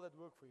treat people that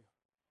work for you.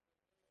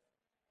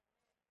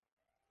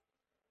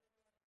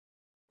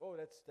 Oh,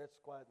 that's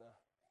quiet now.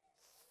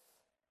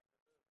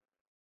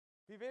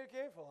 Be very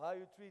careful how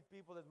you treat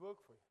people that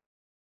work for you.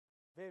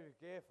 Very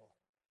careful.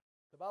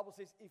 The Bible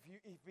says if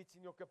it's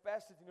in your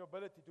capacity, in your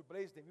ability to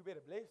bless them, you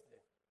better bless them.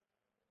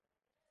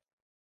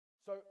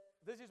 So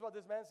this is what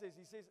this man says.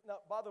 He says, now,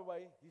 by the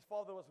way, his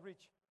father was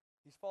rich.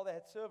 His father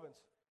had servants.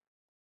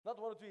 Not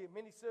 1 or 2,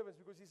 many servants,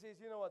 because he says,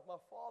 you know what, my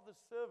father's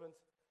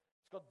servants,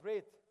 it's got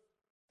bread.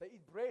 They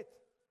eat bread.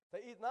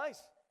 They eat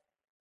nice.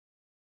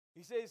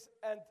 He says,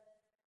 and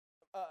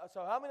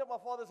so how many of my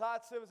father's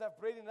hired servants have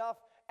bread enough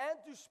and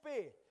to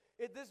spare?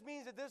 This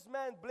means that this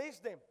man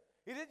blessed them.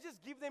 He didn't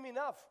just give them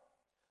enough.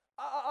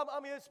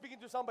 I'm here speaking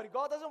to somebody.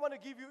 God doesn't want to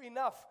give you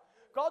enough.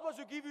 God wants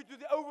to give you to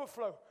the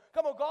overflow.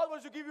 Come on, God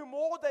wants to give you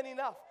more than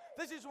enough.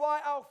 This is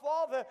why our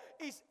Father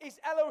is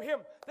Elohim.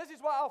 This is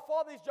why our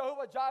Father is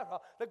Jehovah Jireh,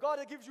 the God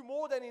that gives you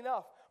more than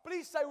enough.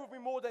 Please say with me,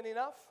 more than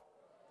enough.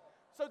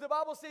 So the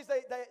Bible says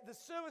the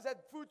servants had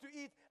food to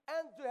eat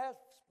and to have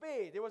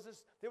spare. There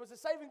was a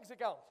savings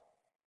account.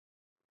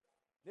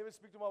 Never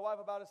speak to my wife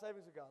about a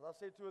savings account. I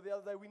said to her the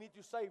other day, we need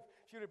to save.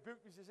 She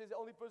rebuked me. She says, the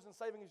only person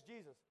saving is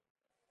Jesus.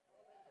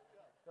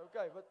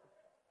 Okay, but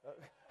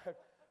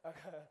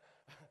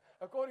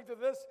according to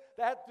this,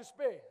 they had to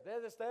spare. They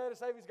had a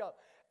savings account.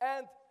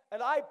 And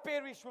I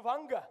perish with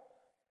hunger.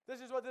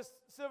 This is what this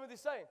servant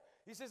is saying.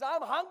 He says,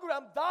 I'm hungry,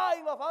 I'm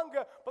dying of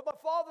hunger, but my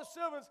father's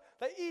servants,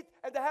 they eat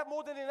and they have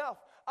more than enough.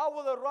 I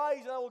will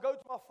arise and I will go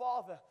to my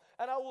father,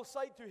 and I will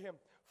say to him,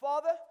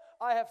 Father,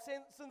 I have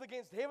sinned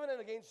against heaven and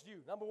against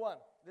you. Number one,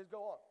 let's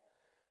go on.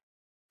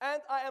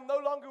 And I am no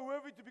longer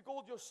worthy to be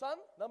called your son.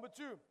 Number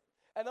two.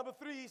 And number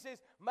three, he says,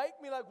 make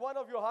me like one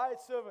of your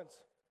hired servants.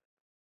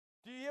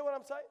 Do you hear what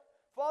I'm saying?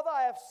 Father,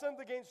 I have sinned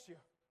against you.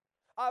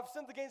 I have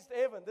sinned against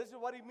heaven. This is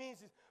what he means.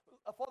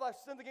 Father, I've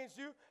sinned against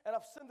you, and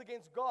I've sinned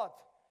against God.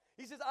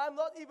 He says, I'm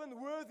not even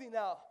worthy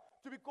now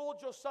to be called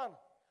your son.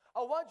 I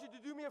want you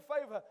to do me a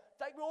favor.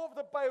 Take me off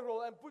the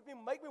payroll and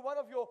make me one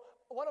of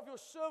your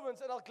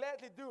servants, and I'll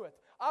gladly do it.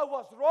 I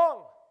was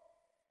wrong.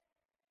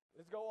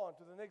 Let's go on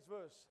to the next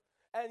verse.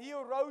 And he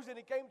arose and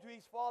he came to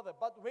his father.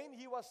 But when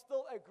he was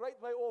still a great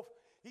way off,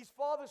 his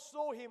father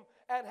saw him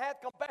and had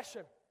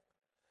compassion.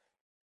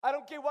 I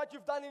don't care what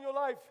you've done in your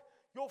life.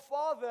 Your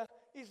father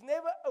is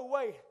never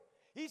away.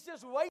 He's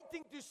just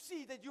waiting to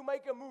see that you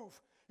make a move.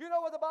 You know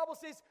what the Bible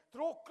says?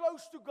 Draw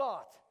close to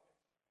God,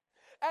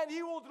 and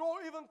He will draw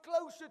even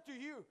closer to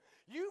you.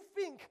 You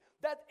think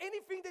that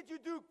anything that you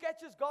do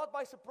catches God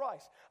by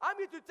surprise. I'm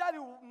here to tell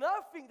you,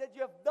 nothing that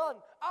you have done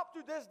up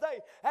to this day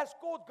has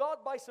caught God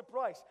by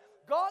surprise.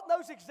 God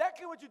knows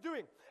exactly what you're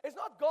doing. It's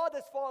not God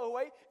that's far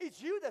away,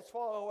 it's you that's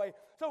far away.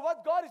 So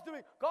what God is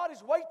doing, God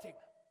is waiting.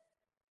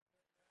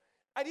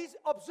 And He's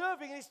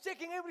observing and He's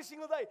checking every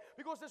single day.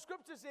 Because the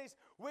scripture says,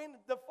 when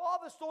the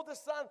father saw the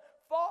son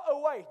far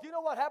away, do you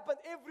know what happened?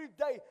 Every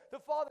day, the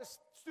father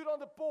stood on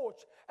the porch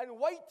and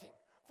waiting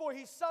for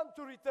his son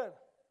to return.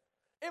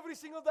 Every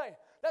single day.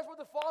 That's what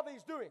the father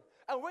is doing.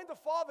 And when the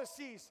father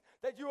sees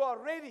that you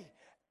are ready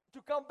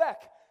to come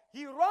back,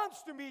 he runs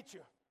to meet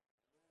you.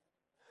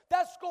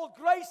 That's called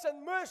grace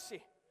and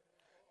mercy.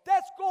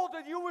 That's called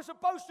that you were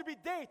supposed to be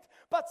dead,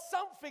 but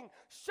something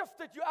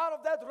shifted you out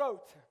of that road.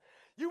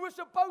 You were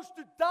supposed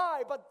to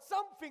die, but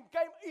something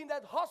came in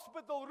that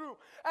hospital room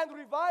and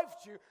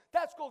revived you.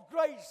 That's called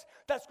grace.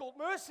 That's called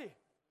mercy.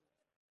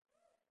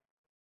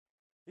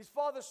 His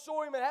father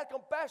saw him and had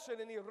compassion,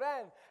 and he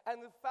ran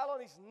and fell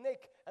on his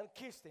neck and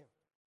kissed him.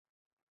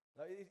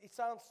 Now, it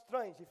sounds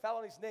strange. He fell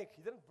on his neck.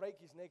 He didn't break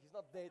his neck. He's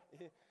not dead.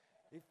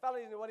 He fell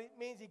in what it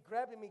means. He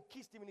grabbed him and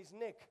kissed him in his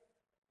neck.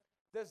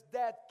 This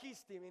dad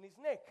kissed him in his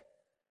neck.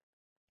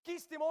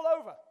 Kissed him all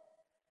over.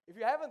 If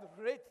you haven't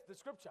read the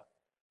scripture,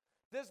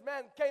 this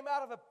man came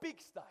out of a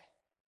pigsty.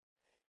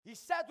 He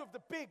sat with the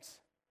pigs.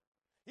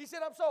 He said,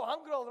 I'm so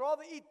hungry, I'll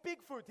rather eat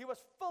pig food. He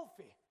was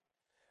filthy.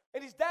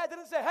 And his dad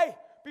didn't say, hey,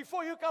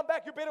 before you come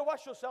back, you better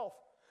wash yourself.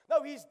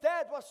 No, his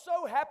dad was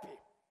so happy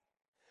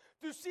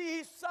to see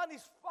his son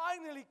is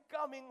finally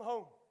coming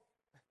home,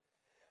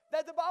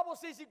 that the Bible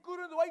says he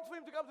couldn't wait for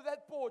him to come to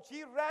that porch.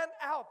 He ran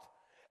out.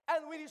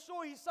 And when he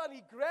saw his son,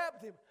 he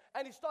grabbed him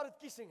and he started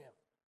kissing him.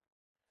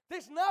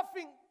 There's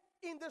nothing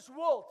in this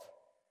world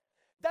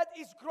that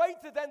is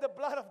greater than the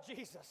blood of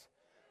Jesus.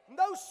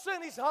 No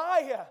sin is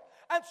higher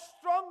and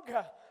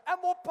stronger and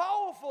more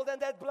powerful than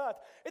that blood.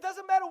 It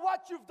doesn't matter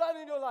what you've done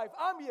in your life.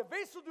 I'm here.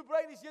 Vessel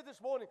Dubrain is here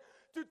this morning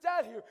to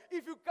tell you,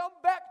 if you come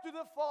back to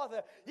the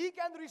Father, He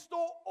can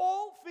restore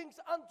all things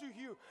unto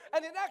you.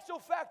 And in actual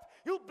fact,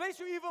 He'll bless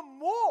you even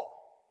more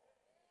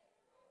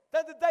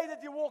than the day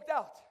that you walked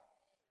out.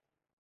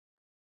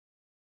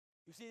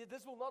 You see,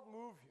 this will not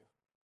move you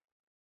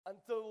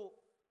until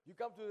you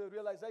come to the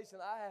realization,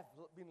 I have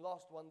been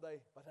lost one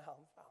day, but now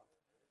I'm found.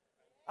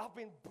 I've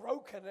been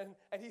broken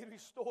and He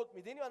restored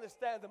me. Then you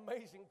understand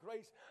amazing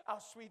grace, how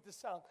sweet the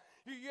sound.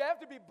 You have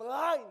to be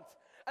blind.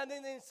 And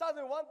then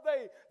suddenly one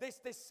day,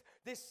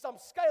 there's some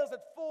scales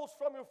that falls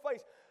from your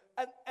face.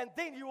 And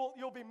then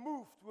you'll be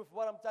moved with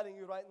what I'm telling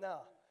you right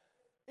now.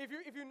 If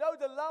you know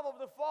the love of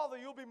the Father,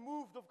 you'll be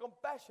moved with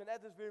compassion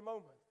at this very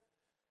moment.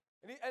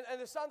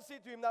 And the son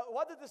said to him, now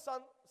what did the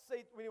son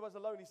say when he was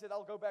alone? He said,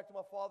 I'll go back to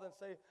my father and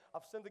say,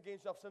 I've sinned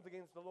against you, I've sinned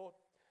against the Lord.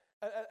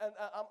 And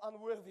I'm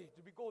unworthy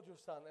to be called your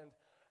son.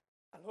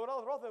 And Lord,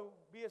 I'll rather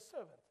be a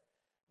servant.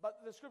 But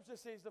the scripture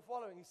says the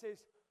following. He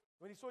says,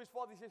 when he saw his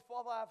father, he says,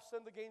 Father, I have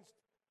sinned against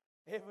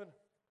heaven.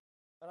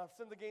 And I've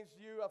sinned against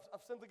you.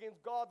 I've sinned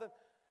against God.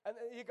 And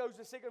here goes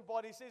the second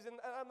part. He says, and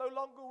I'm no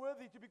longer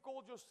worthy to be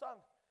called your son.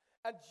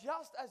 And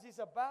just as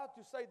he's about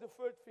to say the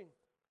third thing,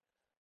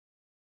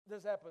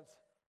 this happens.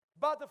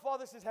 But the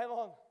father says, hang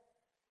on.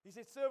 He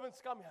said,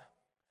 servants, come here.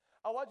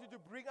 I want you to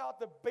bring out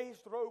the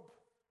best robe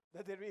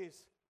that there is.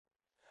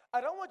 I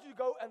don't want you to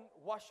go and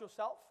wash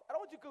yourself. I don't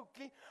want you to go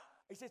clean.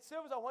 He said,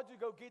 servants, I want you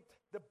to go get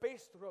the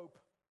best robe.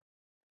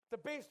 The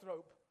best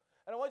robe.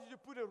 And I want you to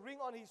put a ring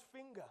on his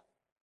finger.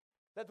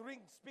 That ring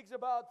speaks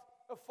about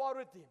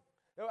authority.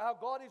 How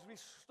God is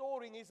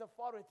restoring his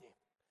authority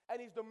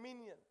and his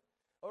dominion.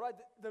 All right,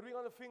 the ring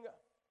on the finger.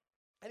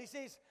 And he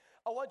says,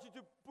 I want you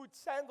to put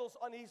sandals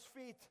on his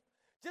feet.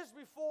 Just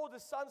before the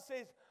son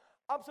says,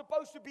 I'm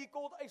supposed to be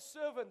called a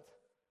servant.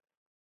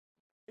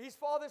 His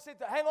father said,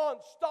 hang on,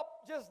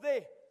 stop just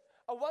there.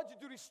 I want you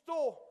to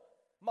restore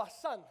my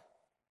son.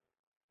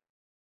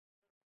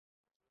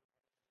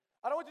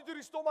 I don't want you to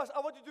restore my son. I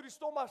want you to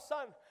restore my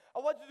son. I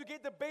want you to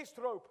get the best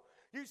robe.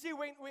 You see,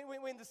 when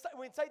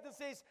Satan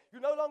says,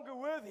 you're no longer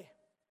worthy,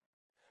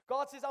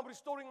 God says, I'm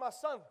restoring my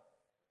son.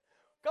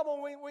 Come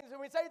on,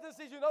 when Satan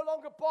says, you're no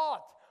longer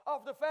part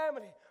of the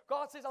family,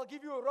 God says, I'll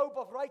give you a robe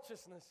of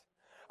righteousness.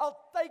 I'll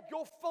take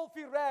your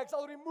filthy rags.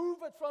 I'll remove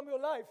it from your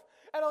life.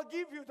 And I'll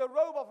give you the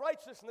robe of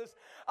righteousness.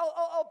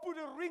 I'll put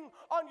a ring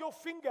on your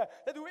finger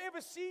that whoever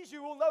sees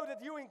you will know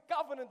that you're in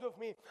covenant with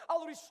me.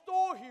 I'll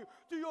restore you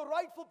to your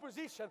rightful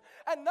position.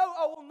 And no,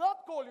 I will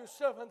not call you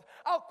servant.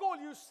 I'll call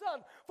you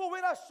son. For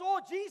when I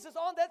saw Jesus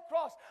on that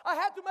cross, I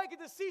had to make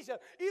a decision,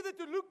 either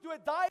to look to a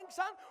dying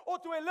son or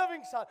to a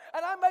living son.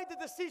 And I made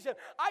the decision.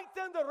 I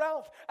turned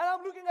around and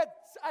I'm looking at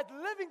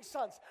living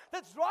sons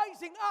that's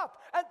rising up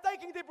and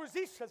taking their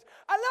positions.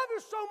 I love you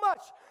so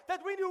much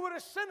that when you were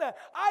a sinner,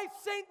 I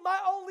sent my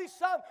only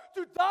son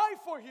to die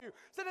for you,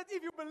 so that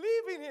if you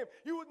believe in him,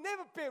 you would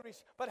never perish,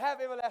 but have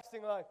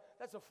everlasting life.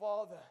 That's a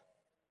father.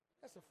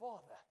 That's a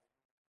father.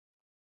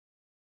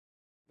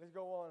 Let's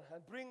go on.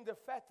 And bring the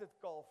fatted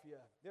calf here.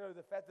 You know,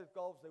 the fatted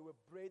calves, they were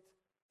bred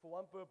for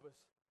one purpose: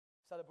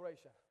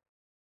 celebration.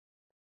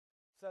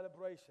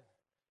 Celebration.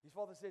 His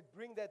father said,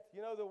 bring that,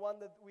 you know, the one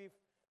that we've,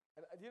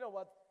 and you know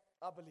what?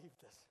 I believe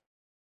this.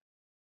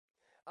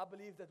 I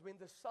believe that when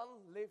the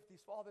son left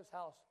his father's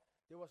house,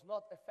 there was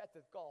not a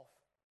fatted calf.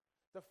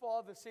 The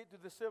father said to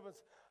the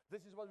servants,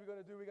 this is what we're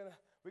going to do.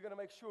 We're going to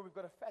make sure we've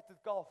got a fatted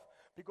calf,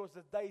 because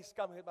the day is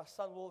coming that my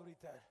son will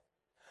return.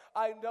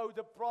 I know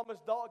the promise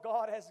that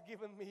God has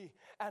given me,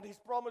 and his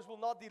promise will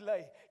not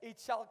delay.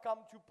 It shall come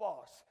to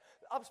pass.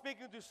 I'm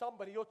speaking to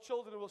somebody. Your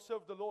children will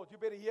serve the Lord. You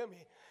better hear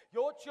me.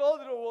 Your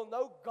children will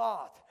know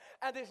God,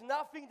 and there's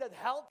nothing that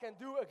hell can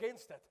do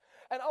against it.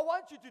 And I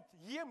want you to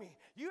hear me.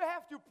 You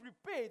have to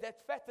prepare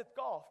that fatted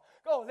calf.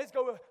 Let's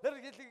go a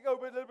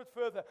little bit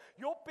further.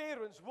 Your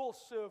parents will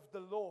serve the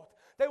Lord.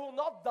 They will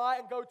not die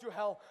and go to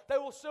hell. They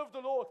will serve the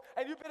Lord.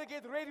 And you better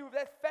get ready with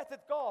that fatted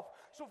calf.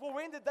 So for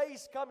when the day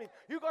is coming,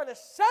 you're going to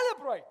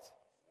celebrate.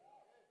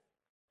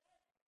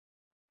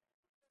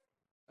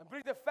 And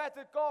bring the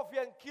fatted calf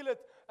here and kill it,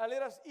 and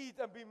let us eat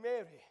and be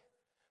merry.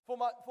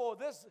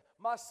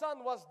 My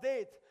son was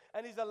dead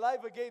and he's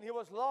alive again. He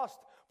was lost,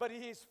 but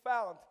he is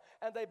found.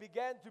 And they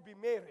began to be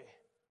merry.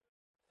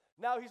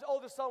 Now his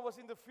older son was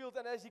in the field,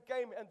 and as he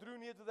came and drew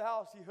near to the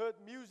house, he heard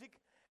music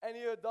and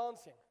he heard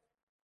dancing.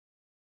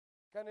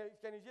 Can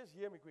you just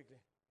hear me quickly?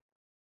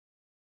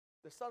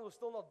 The son was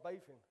still not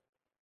bathing.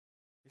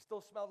 He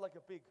still smelled like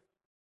a pig.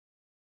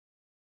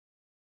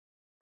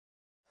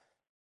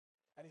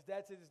 And his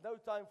dad said, there's no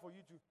time for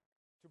you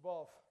to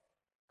bath.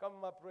 Come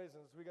in my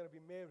presence. We're going to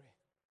be merry.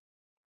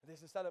 And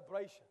there's a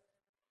celebration.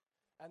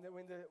 And then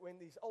when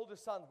his older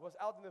son was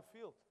out in the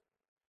field,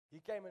 he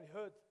came and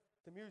heard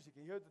the music.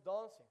 He heard the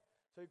dancing.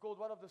 So he called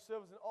one of the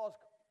servants and asked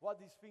what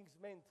these things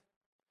meant.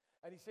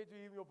 And he said to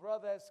him, your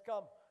brother has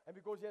come. And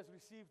because he has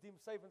received him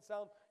safe and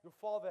sound, your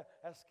father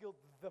has killed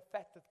the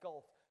fatted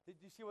calf. Did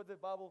you see what the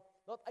Bible,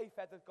 not a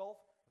fatted calf,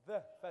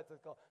 the fatted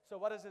calf. So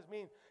what does this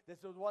mean?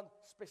 This was one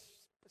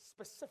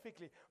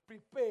specifically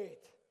prepared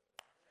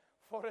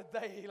for a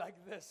day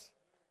like this.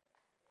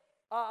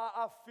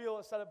 I feel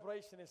a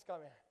celebration is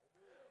coming.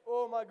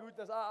 Oh my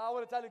goodness. I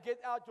want to tell you, get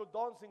out your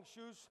dancing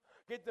shoes.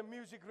 Get the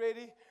music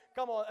ready.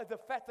 Come on, the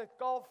fatted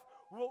calf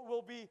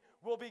will be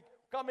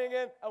coming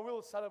in, and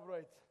we'll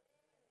celebrate.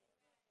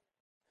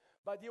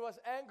 But he was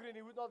angry and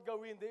he would not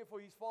go in.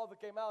 Therefore his father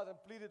came out and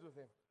pleaded with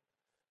him.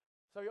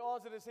 So he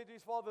answered and said to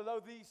his father,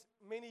 lo, these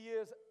many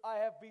years I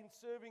have been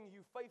serving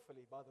you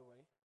faithfully, by the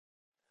way.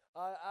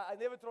 I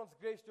never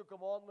transgressed your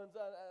commandments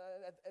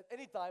at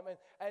any time.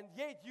 And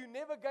yet you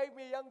never gave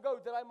me a young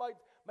goat that I might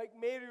make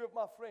merry with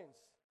my friends.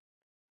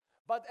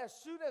 But as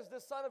soon as the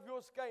son of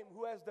yours came,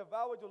 who has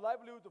devoured your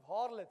livelihood of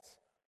harlots.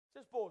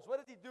 Just pause. What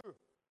did he do?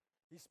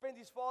 He spent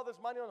his father's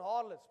money on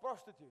harlots,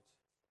 prostitutes.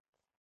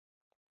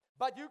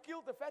 But you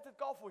killed the fatted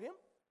calf for him?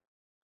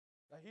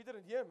 Now he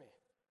didn't hear me.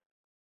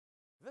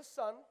 This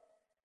son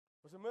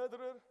was a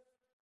murderer,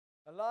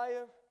 a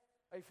liar,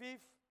 a thief,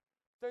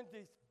 turned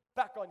his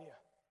back on you.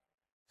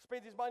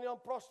 Spent his money on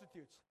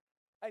prostitutes.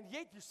 And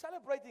yet you're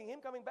celebrating him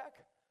coming back.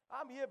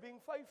 I'm here being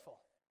faithful.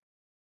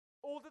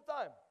 All the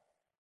time.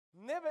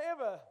 Never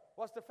ever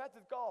was the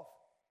fatted calf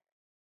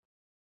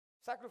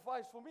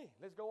sacrificed for me.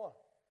 Let's go on.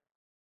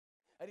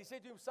 And he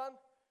said to him, son,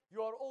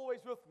 you are always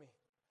with me,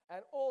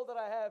 and all that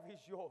I have is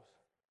yours.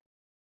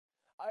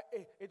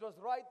 It was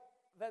right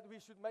that we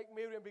should make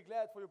merry and be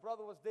glad, for your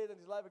brother was dead and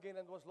is alive again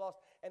and was lost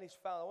and is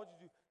found. I want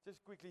you to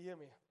just quickly hear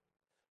me.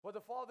 What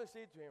the father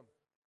said to him,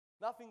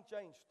 nothing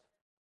changed.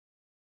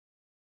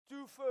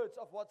 2/3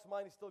 of what's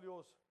mine is still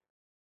yours.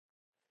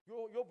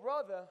 Your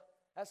brother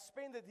has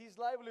spent his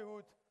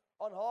livelihood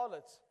on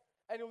harlots,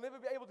 and you'll never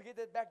be able to get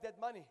that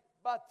money.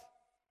 But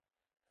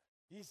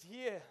he's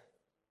here.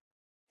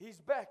 He's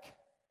back.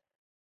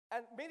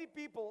 And many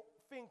people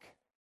think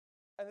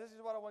And this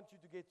is what I want you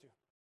to get to.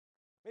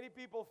 Many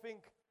people think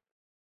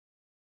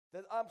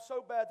that I'm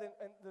so bad,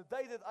 and the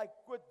day that I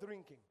quit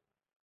drinking,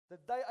 the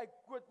day I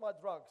quit my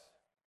drugs,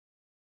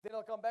 then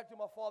I'll come back to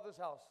my Father's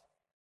house.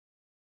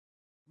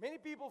 Many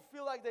people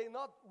feel like they're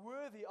not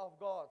worthy of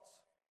God's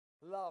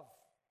love,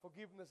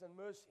 forgiveness, and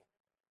mercy.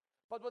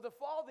 But what the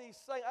Father is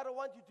saying, I don't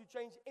want you to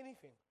change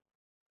anything.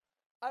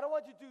 I don't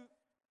want you to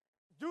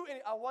do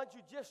anything. I want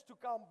you just to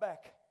come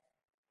back,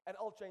 and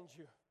I'll change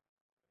you.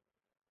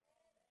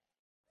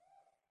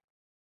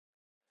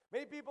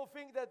 Many people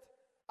think that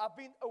I've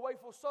been away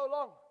for so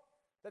long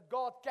that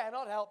God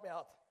cannot help me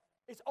out.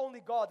 It's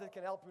only God that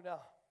can help you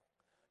now.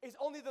 It's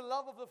only the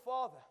love of the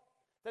Father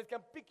that can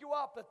pick you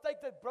up, that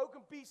take that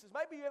broken pieces.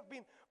 Maybe you have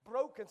been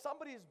broken.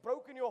 Somebody has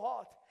broken your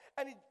heart,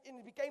 and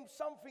it became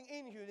something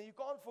in you that you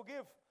can't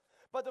forgive.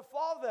 But the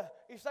Father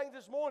is saying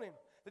this morning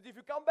that if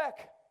you come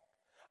back,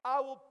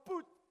 I will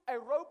put a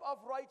robe of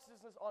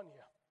righteousness on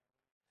you.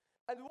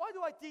 And why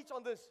do I teach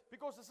on this?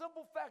 Because the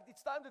simple fact,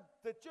 it's time that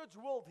the church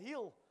world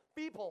heal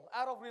people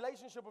out of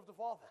relationship with the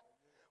Father.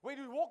 When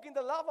you walk in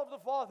the love of the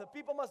Father,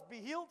 people must be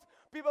healed,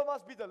 people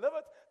must be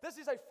delivered. This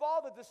is a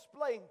Father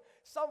displaying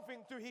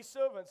something to his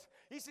servants.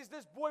 He says,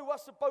 this boy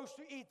was supposed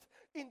to eat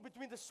in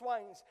between the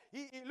swines.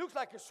 He looks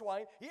like a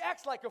swine, he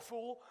acts like a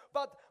fool,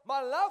 but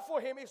my love for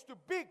him is too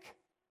big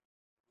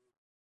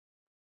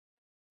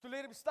to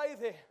let him stay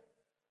there.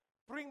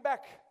 Bring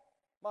back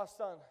my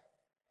son.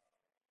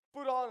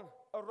 Put on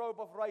a robe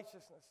of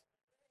righteousness.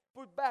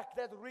 Put back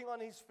that ring on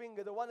his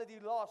finger, the one that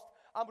he lost.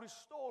 I'm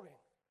restoring.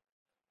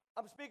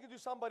 I'm speaking to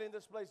somebody in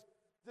this place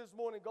this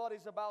morning. God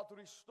is about to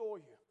restore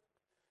you.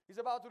 He's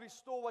about to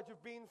restore what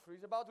you've been through.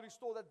 He's about to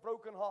restore that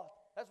broken heart.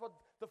 That's what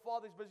the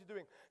Father is busy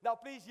doing. Now,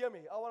 please hear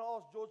me. I want to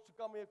ask George to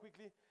come here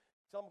quickly.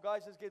 Some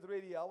guys, just get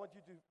ready. I want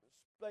you to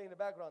play in the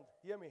background.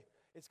 Hear me.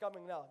 It's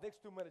coming now.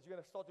 Next 2 minutes, you're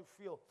going to start to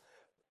feel.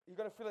 You're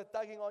going to feel it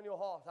tugging on your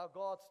heart, how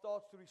God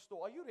starts to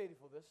restore. Are you ready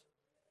for this?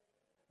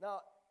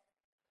 Now,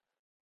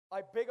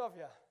 I beg of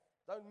you,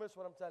 don't miss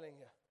what I'm telling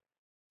you.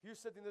 You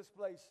sit in this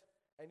place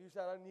and you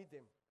say, I don't need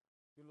them.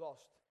 You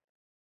lost.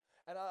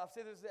 And I've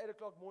said this at the 8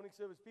 o'clock morning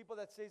service. People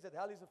that says that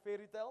hell is a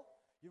fairy tale,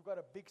 you've got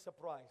a big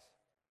surprise.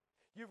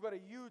 You've got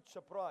a huge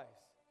surprise.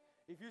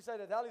 If you say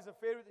that hell is a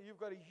fairy tale, you've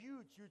got a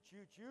huge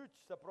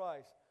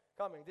surprise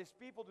coming. There's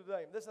people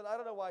today. Listen, I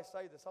don't know why I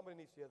say this. Somebody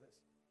needs to hear this.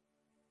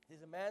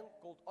 There's a man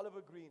called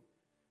Oliver Green.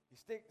 He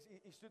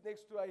stood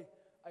next to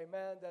a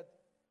man that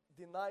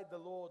denied the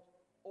Lord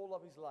all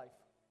of his life.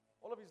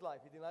 All of his life,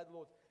 he denied the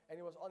Lord. And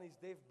he was on his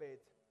deathbed.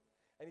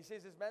 And he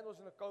says this man was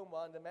in a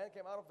coma, and the man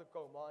came out of the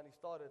coma, and he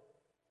started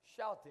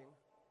shouting,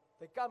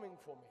 they're coming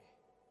for me.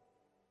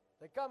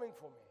 They're coming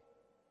for me.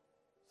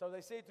 So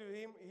they say to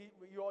him,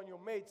 you're on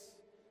your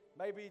meds.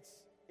 Maybe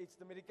it's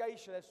the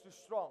medication that's too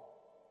strong.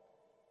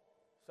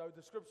 So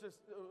the scriptures,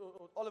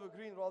 Oliver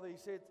Green rather, he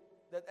said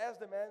that as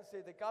the man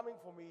said, they're coming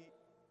for me,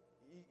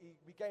 he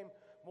became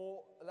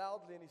more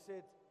loudly, and he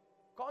said,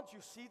 can't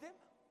you see them?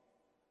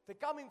 They're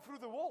coming through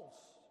the walls.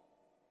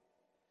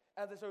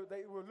 And so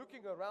they were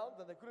looking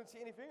around and they couldn't see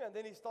anything. And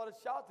then he started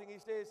shouting.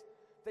 He says,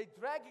 they're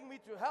dragging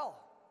me to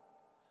hell.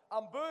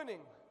 I'm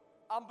burning.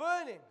 I'm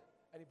burning.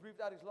 And he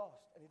breathed out his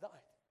last and he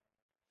died.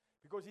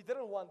 Because he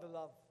didn't want the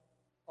love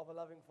of a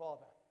loving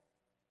Father.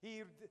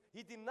 He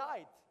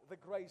denied the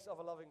grace of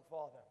a loving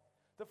Father.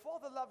 The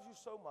Father loves you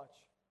so much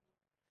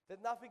that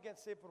nothing can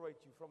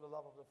separate you from the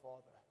love of the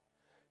Father.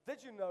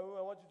 Did you know,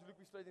 I want you to look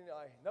me straight in the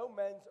eye, no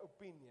man's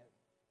opinion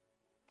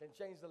can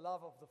change the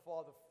love of the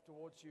Father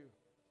towards you.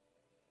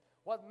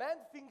 What man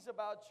thinks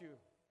about you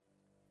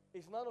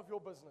is none of your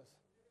business.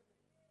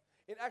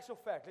 In actual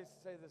fact, let's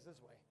say this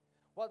way.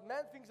 What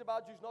man thinks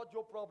about you is not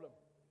your problem.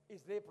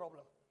 It's their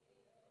problem.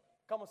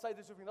 Come on, say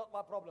this with me, not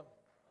my problem.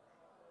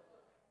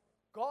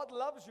 God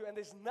loves you and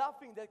there's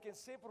nothing that can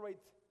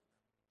separate.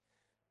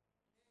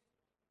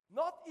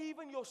 Not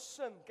even your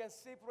sin can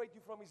separate you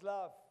from his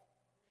love.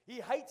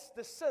 He hates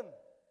the sin.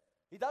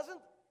 He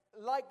doesn't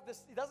like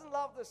this. He doesn't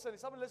love the sin.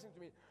 Somebody listening to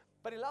me.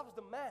 But he loves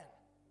the man.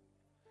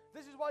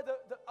 This is why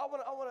I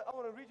want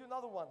to read you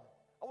another one.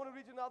 I want to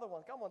read you another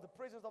one. Come on, the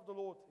presence of the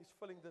Lord is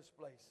filling this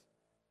place.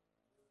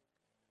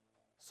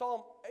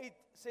 Psalm 8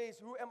 says,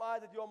 who am I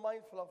that you are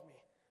mindful of me?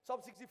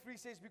 Psalm 63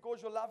 says,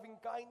 because your loving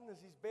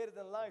kindness is better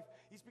than life.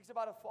 He speaks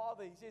about a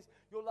father. He says,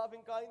 your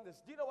loving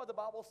kindness. Do you know what the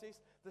Bible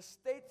says? The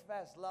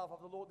steadfast love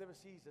of the Lord never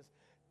ceases.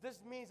 This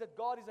means that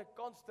God is a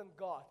constant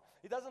God.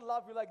 He doesn't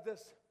love you like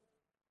this.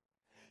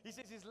 He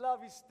says his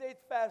love is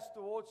steadfast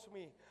towards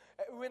me.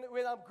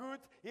 When I'm good,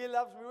 he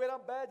loves me. When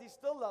I'm bad, he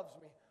still loves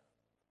me.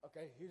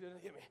 Okay, you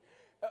didn't hear me.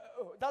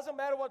 Doesn't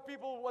matter what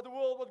people, what the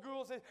world, what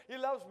Google says, he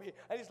loves me.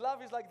 And his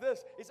love is like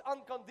this. It's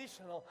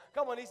unconditional.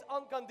 Come on, he's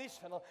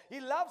unconditional. He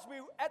loves me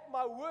at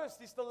my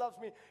worst. He still loves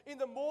me. In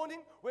the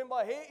morning, when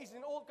my hair is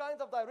in all kinds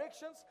of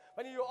directions,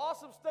 when you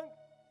awesome stink.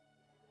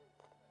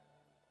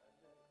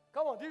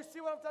 Come on, do you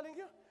see what I'm telling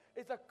you?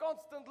 It's a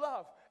constant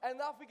love, and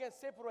nothing can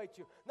separate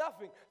you.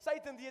 Nothing.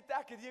 Satan, the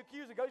attacker, the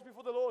accuser, goes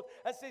before the Lord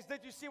and says, did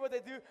you see what they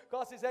do?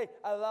 God says, hey,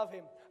 I love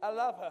him. I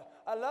love her.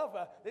 I love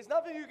her. There's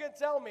nothing you can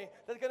tell me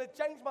that's going to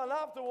change my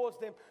love towards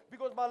them,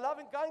 because my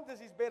loving kindness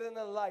is better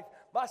than life.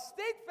 My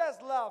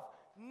steadfast love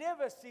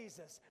never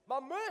ceases. My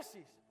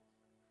mercies.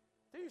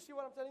 Do you see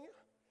what I'm telling you?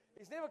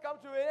 It's never come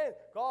to an end.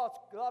 God's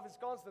love is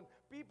constant.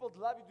 People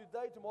love you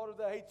today, tomorrow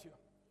they hate you.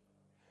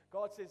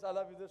 God says, I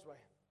love you this way.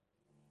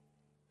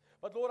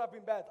 But Lord, I've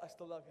been bad. I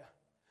still love you.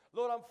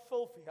 Lord, I'm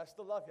filthy. I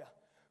still love you.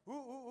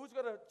 Who's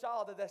got a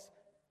child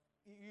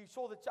you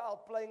saw the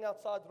child playing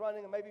outside,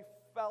 running, and maybe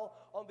fell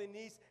on their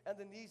knees, and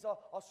the knees are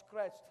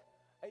scratched.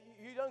 And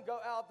you don't go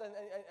out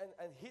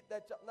and hit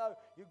that child. No,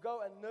 you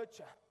go and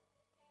nurture.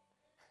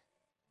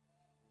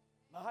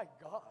 My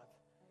God.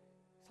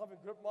 Something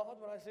gripped my heart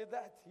when I said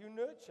that. You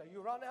nurture.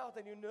 You run out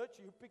and you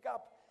nurture. You pick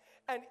up.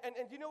 And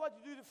you know what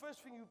you do? The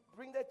first thing, you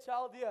bring that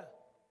child here.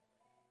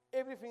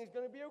 Everything is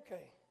going to be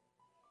okay.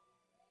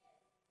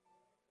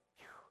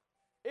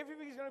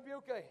 Everything is going to be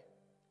okay.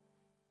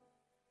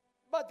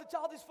 But the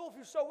child is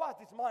filthy, so what?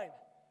 It's mine.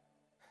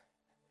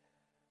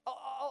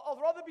 I'll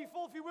rather be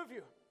filthy with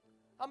you.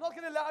 I'm not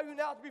going to allow you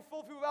now to be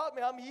filthy without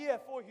me. I'm here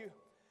for you.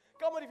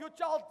 Come on, if your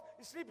child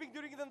is sleeping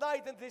during the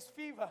night and there's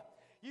fever,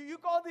 you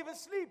can't even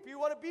sleep. You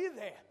want to be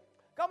there.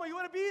 Come on, you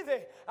want to be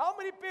there. How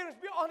many parents,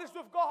 be honest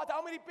with God,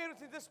 how many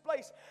parents in this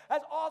place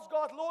has asked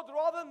God, Lord,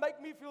 rather than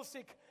make me feel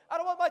sick, I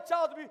don't want my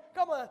child to be,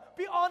 come on,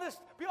 be honest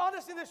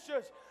in this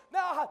church.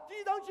 Now,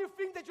 don't you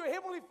think that your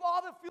Heavenly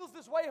Father feels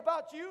this way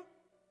about you?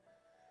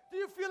 Do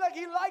you feel like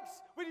He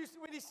likes when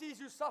He sees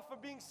you suffer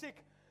being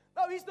sick?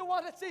 No, He's the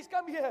one that says,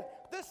 come here.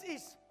 This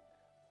is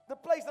the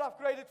place that I've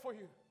created for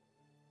you.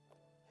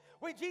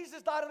 When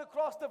Jesus died on the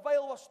cross, the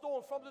veil was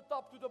torn from the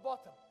top to the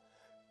bottom.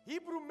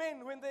 Hebrew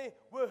men, when they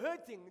were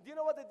hurting, do you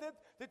know what they did?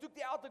 They took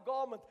the outer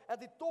garment and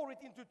they tore it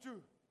into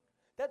two.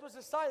 That was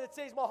a sign that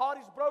says, my heart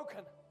is broken.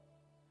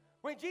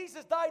 When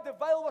Jesus died, the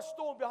veil was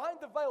torn. Behind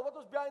the veil, what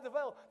was behind the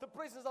veil? The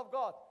presence of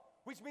God,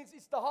 which means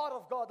it's the heart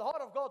of God. The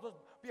heart of God was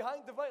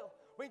behind the veil.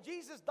 When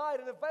Jesus died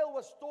and the veil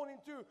was torn in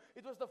two,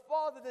 it was the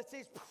Father that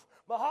says,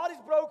 my heart is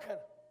broken.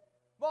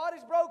 My heart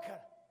is broken.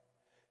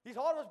 His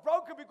heart was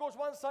broken because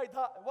one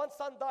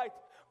son died.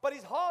 But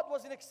his heart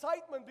was in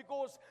excitement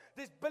because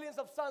there's billions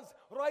of sons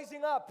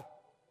rising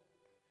up.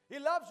 He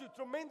loves you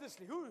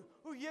tremendously.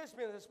 Who hears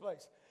me in this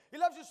place? He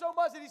loves you so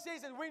much that He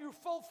says that when you're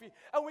filthy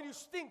and when you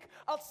stink,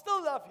 I'll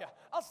still love you.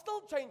 I'll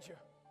still change you.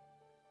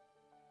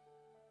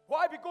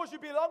 Why? Because you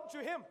belong to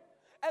Him.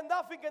 And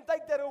nothing can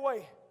take that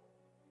away.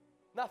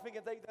 Nothing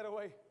can take that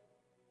away.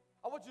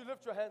 I want you to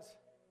lift your hands.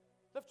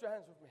 Lift your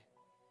hands with me.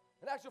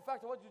 In actual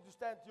fact, I want you to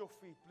stand to your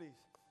feet, please.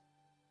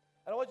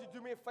 And I want you to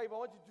do me a favor.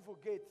 I want you to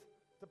forget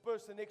the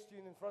person next to you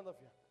and in front of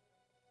you.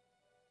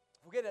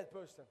 Forget that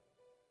person.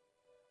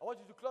 I want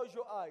you to close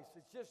your eyes.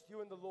 It's just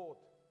you and the Lord.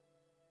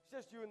 It's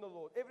just you and the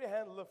Lord. Every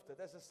hand lifted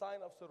as a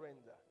sign of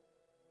surrender.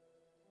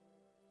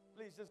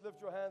 Please just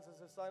lift your hands as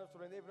a sign of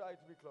surrender. Every eye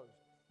to be closed.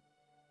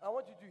 I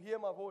want you to hear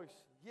my voice.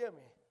 Hear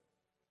me.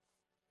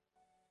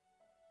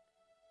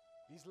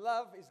 His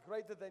love is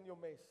greater than your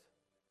mess.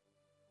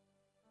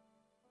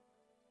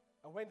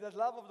 And when the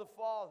love of the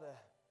Father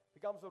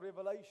becomes a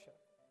revelation,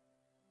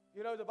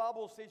 you know, the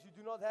Bible says you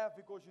do not have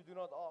because you do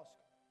not ask.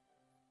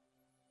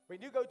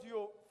 When you go to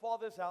your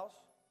father's house,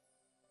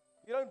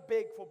 you don't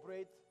beg for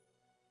bread.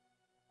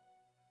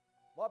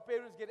 My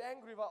parents get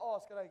angry if I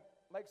ask, can I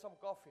make some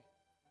coffee?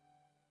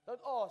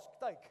 Don't ask,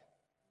 take.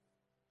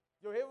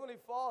 Your Heavenly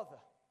Father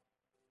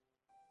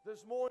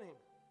this morning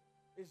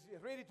is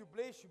ready to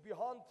bless you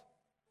beyond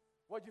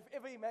what you've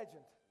ever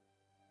imagined.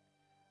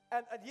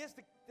 And here's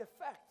the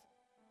fact.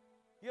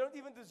 You don't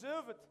even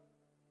deserve it.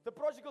 The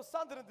prodigal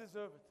son didn't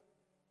deserve it.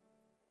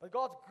 But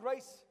God's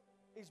grace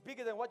is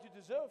bigger than what you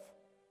deserve.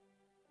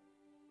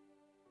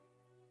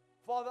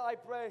 Father, I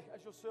pray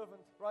as your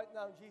servant right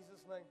now in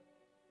Jesus' name.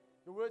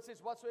 Your word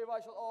says, whatsoever I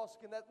shall ask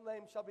in that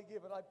name shall be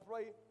given. I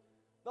pray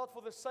not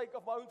for the sake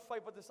of my own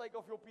faith, but the sake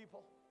of your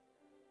people.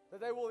 That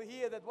they will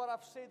hear that what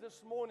I've said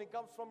this morning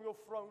comes from your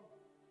throne.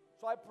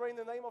 So I pray in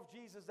the name of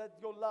Jesus that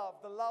your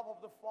love, the love of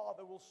the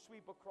Father, will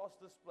sweep across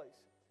this place.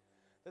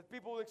 That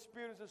people will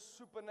experience a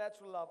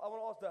supernatural love. I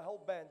want to ask the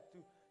whole band to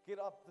get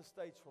up the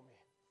stage for me.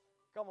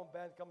 Come on,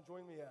 band, come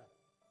join me here.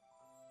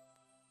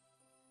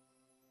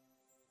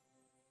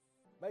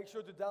 Make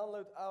sure to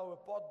download our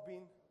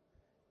Podbean.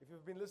 If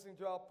you've been listening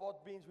to our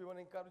Podbeans, we want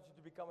to encourage you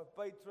to become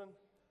a patron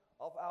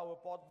of our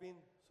Podbean.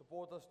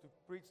 Support us to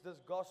preach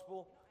this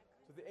gospel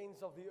to the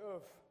ends of the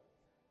earth.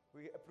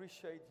 We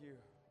appreciate you.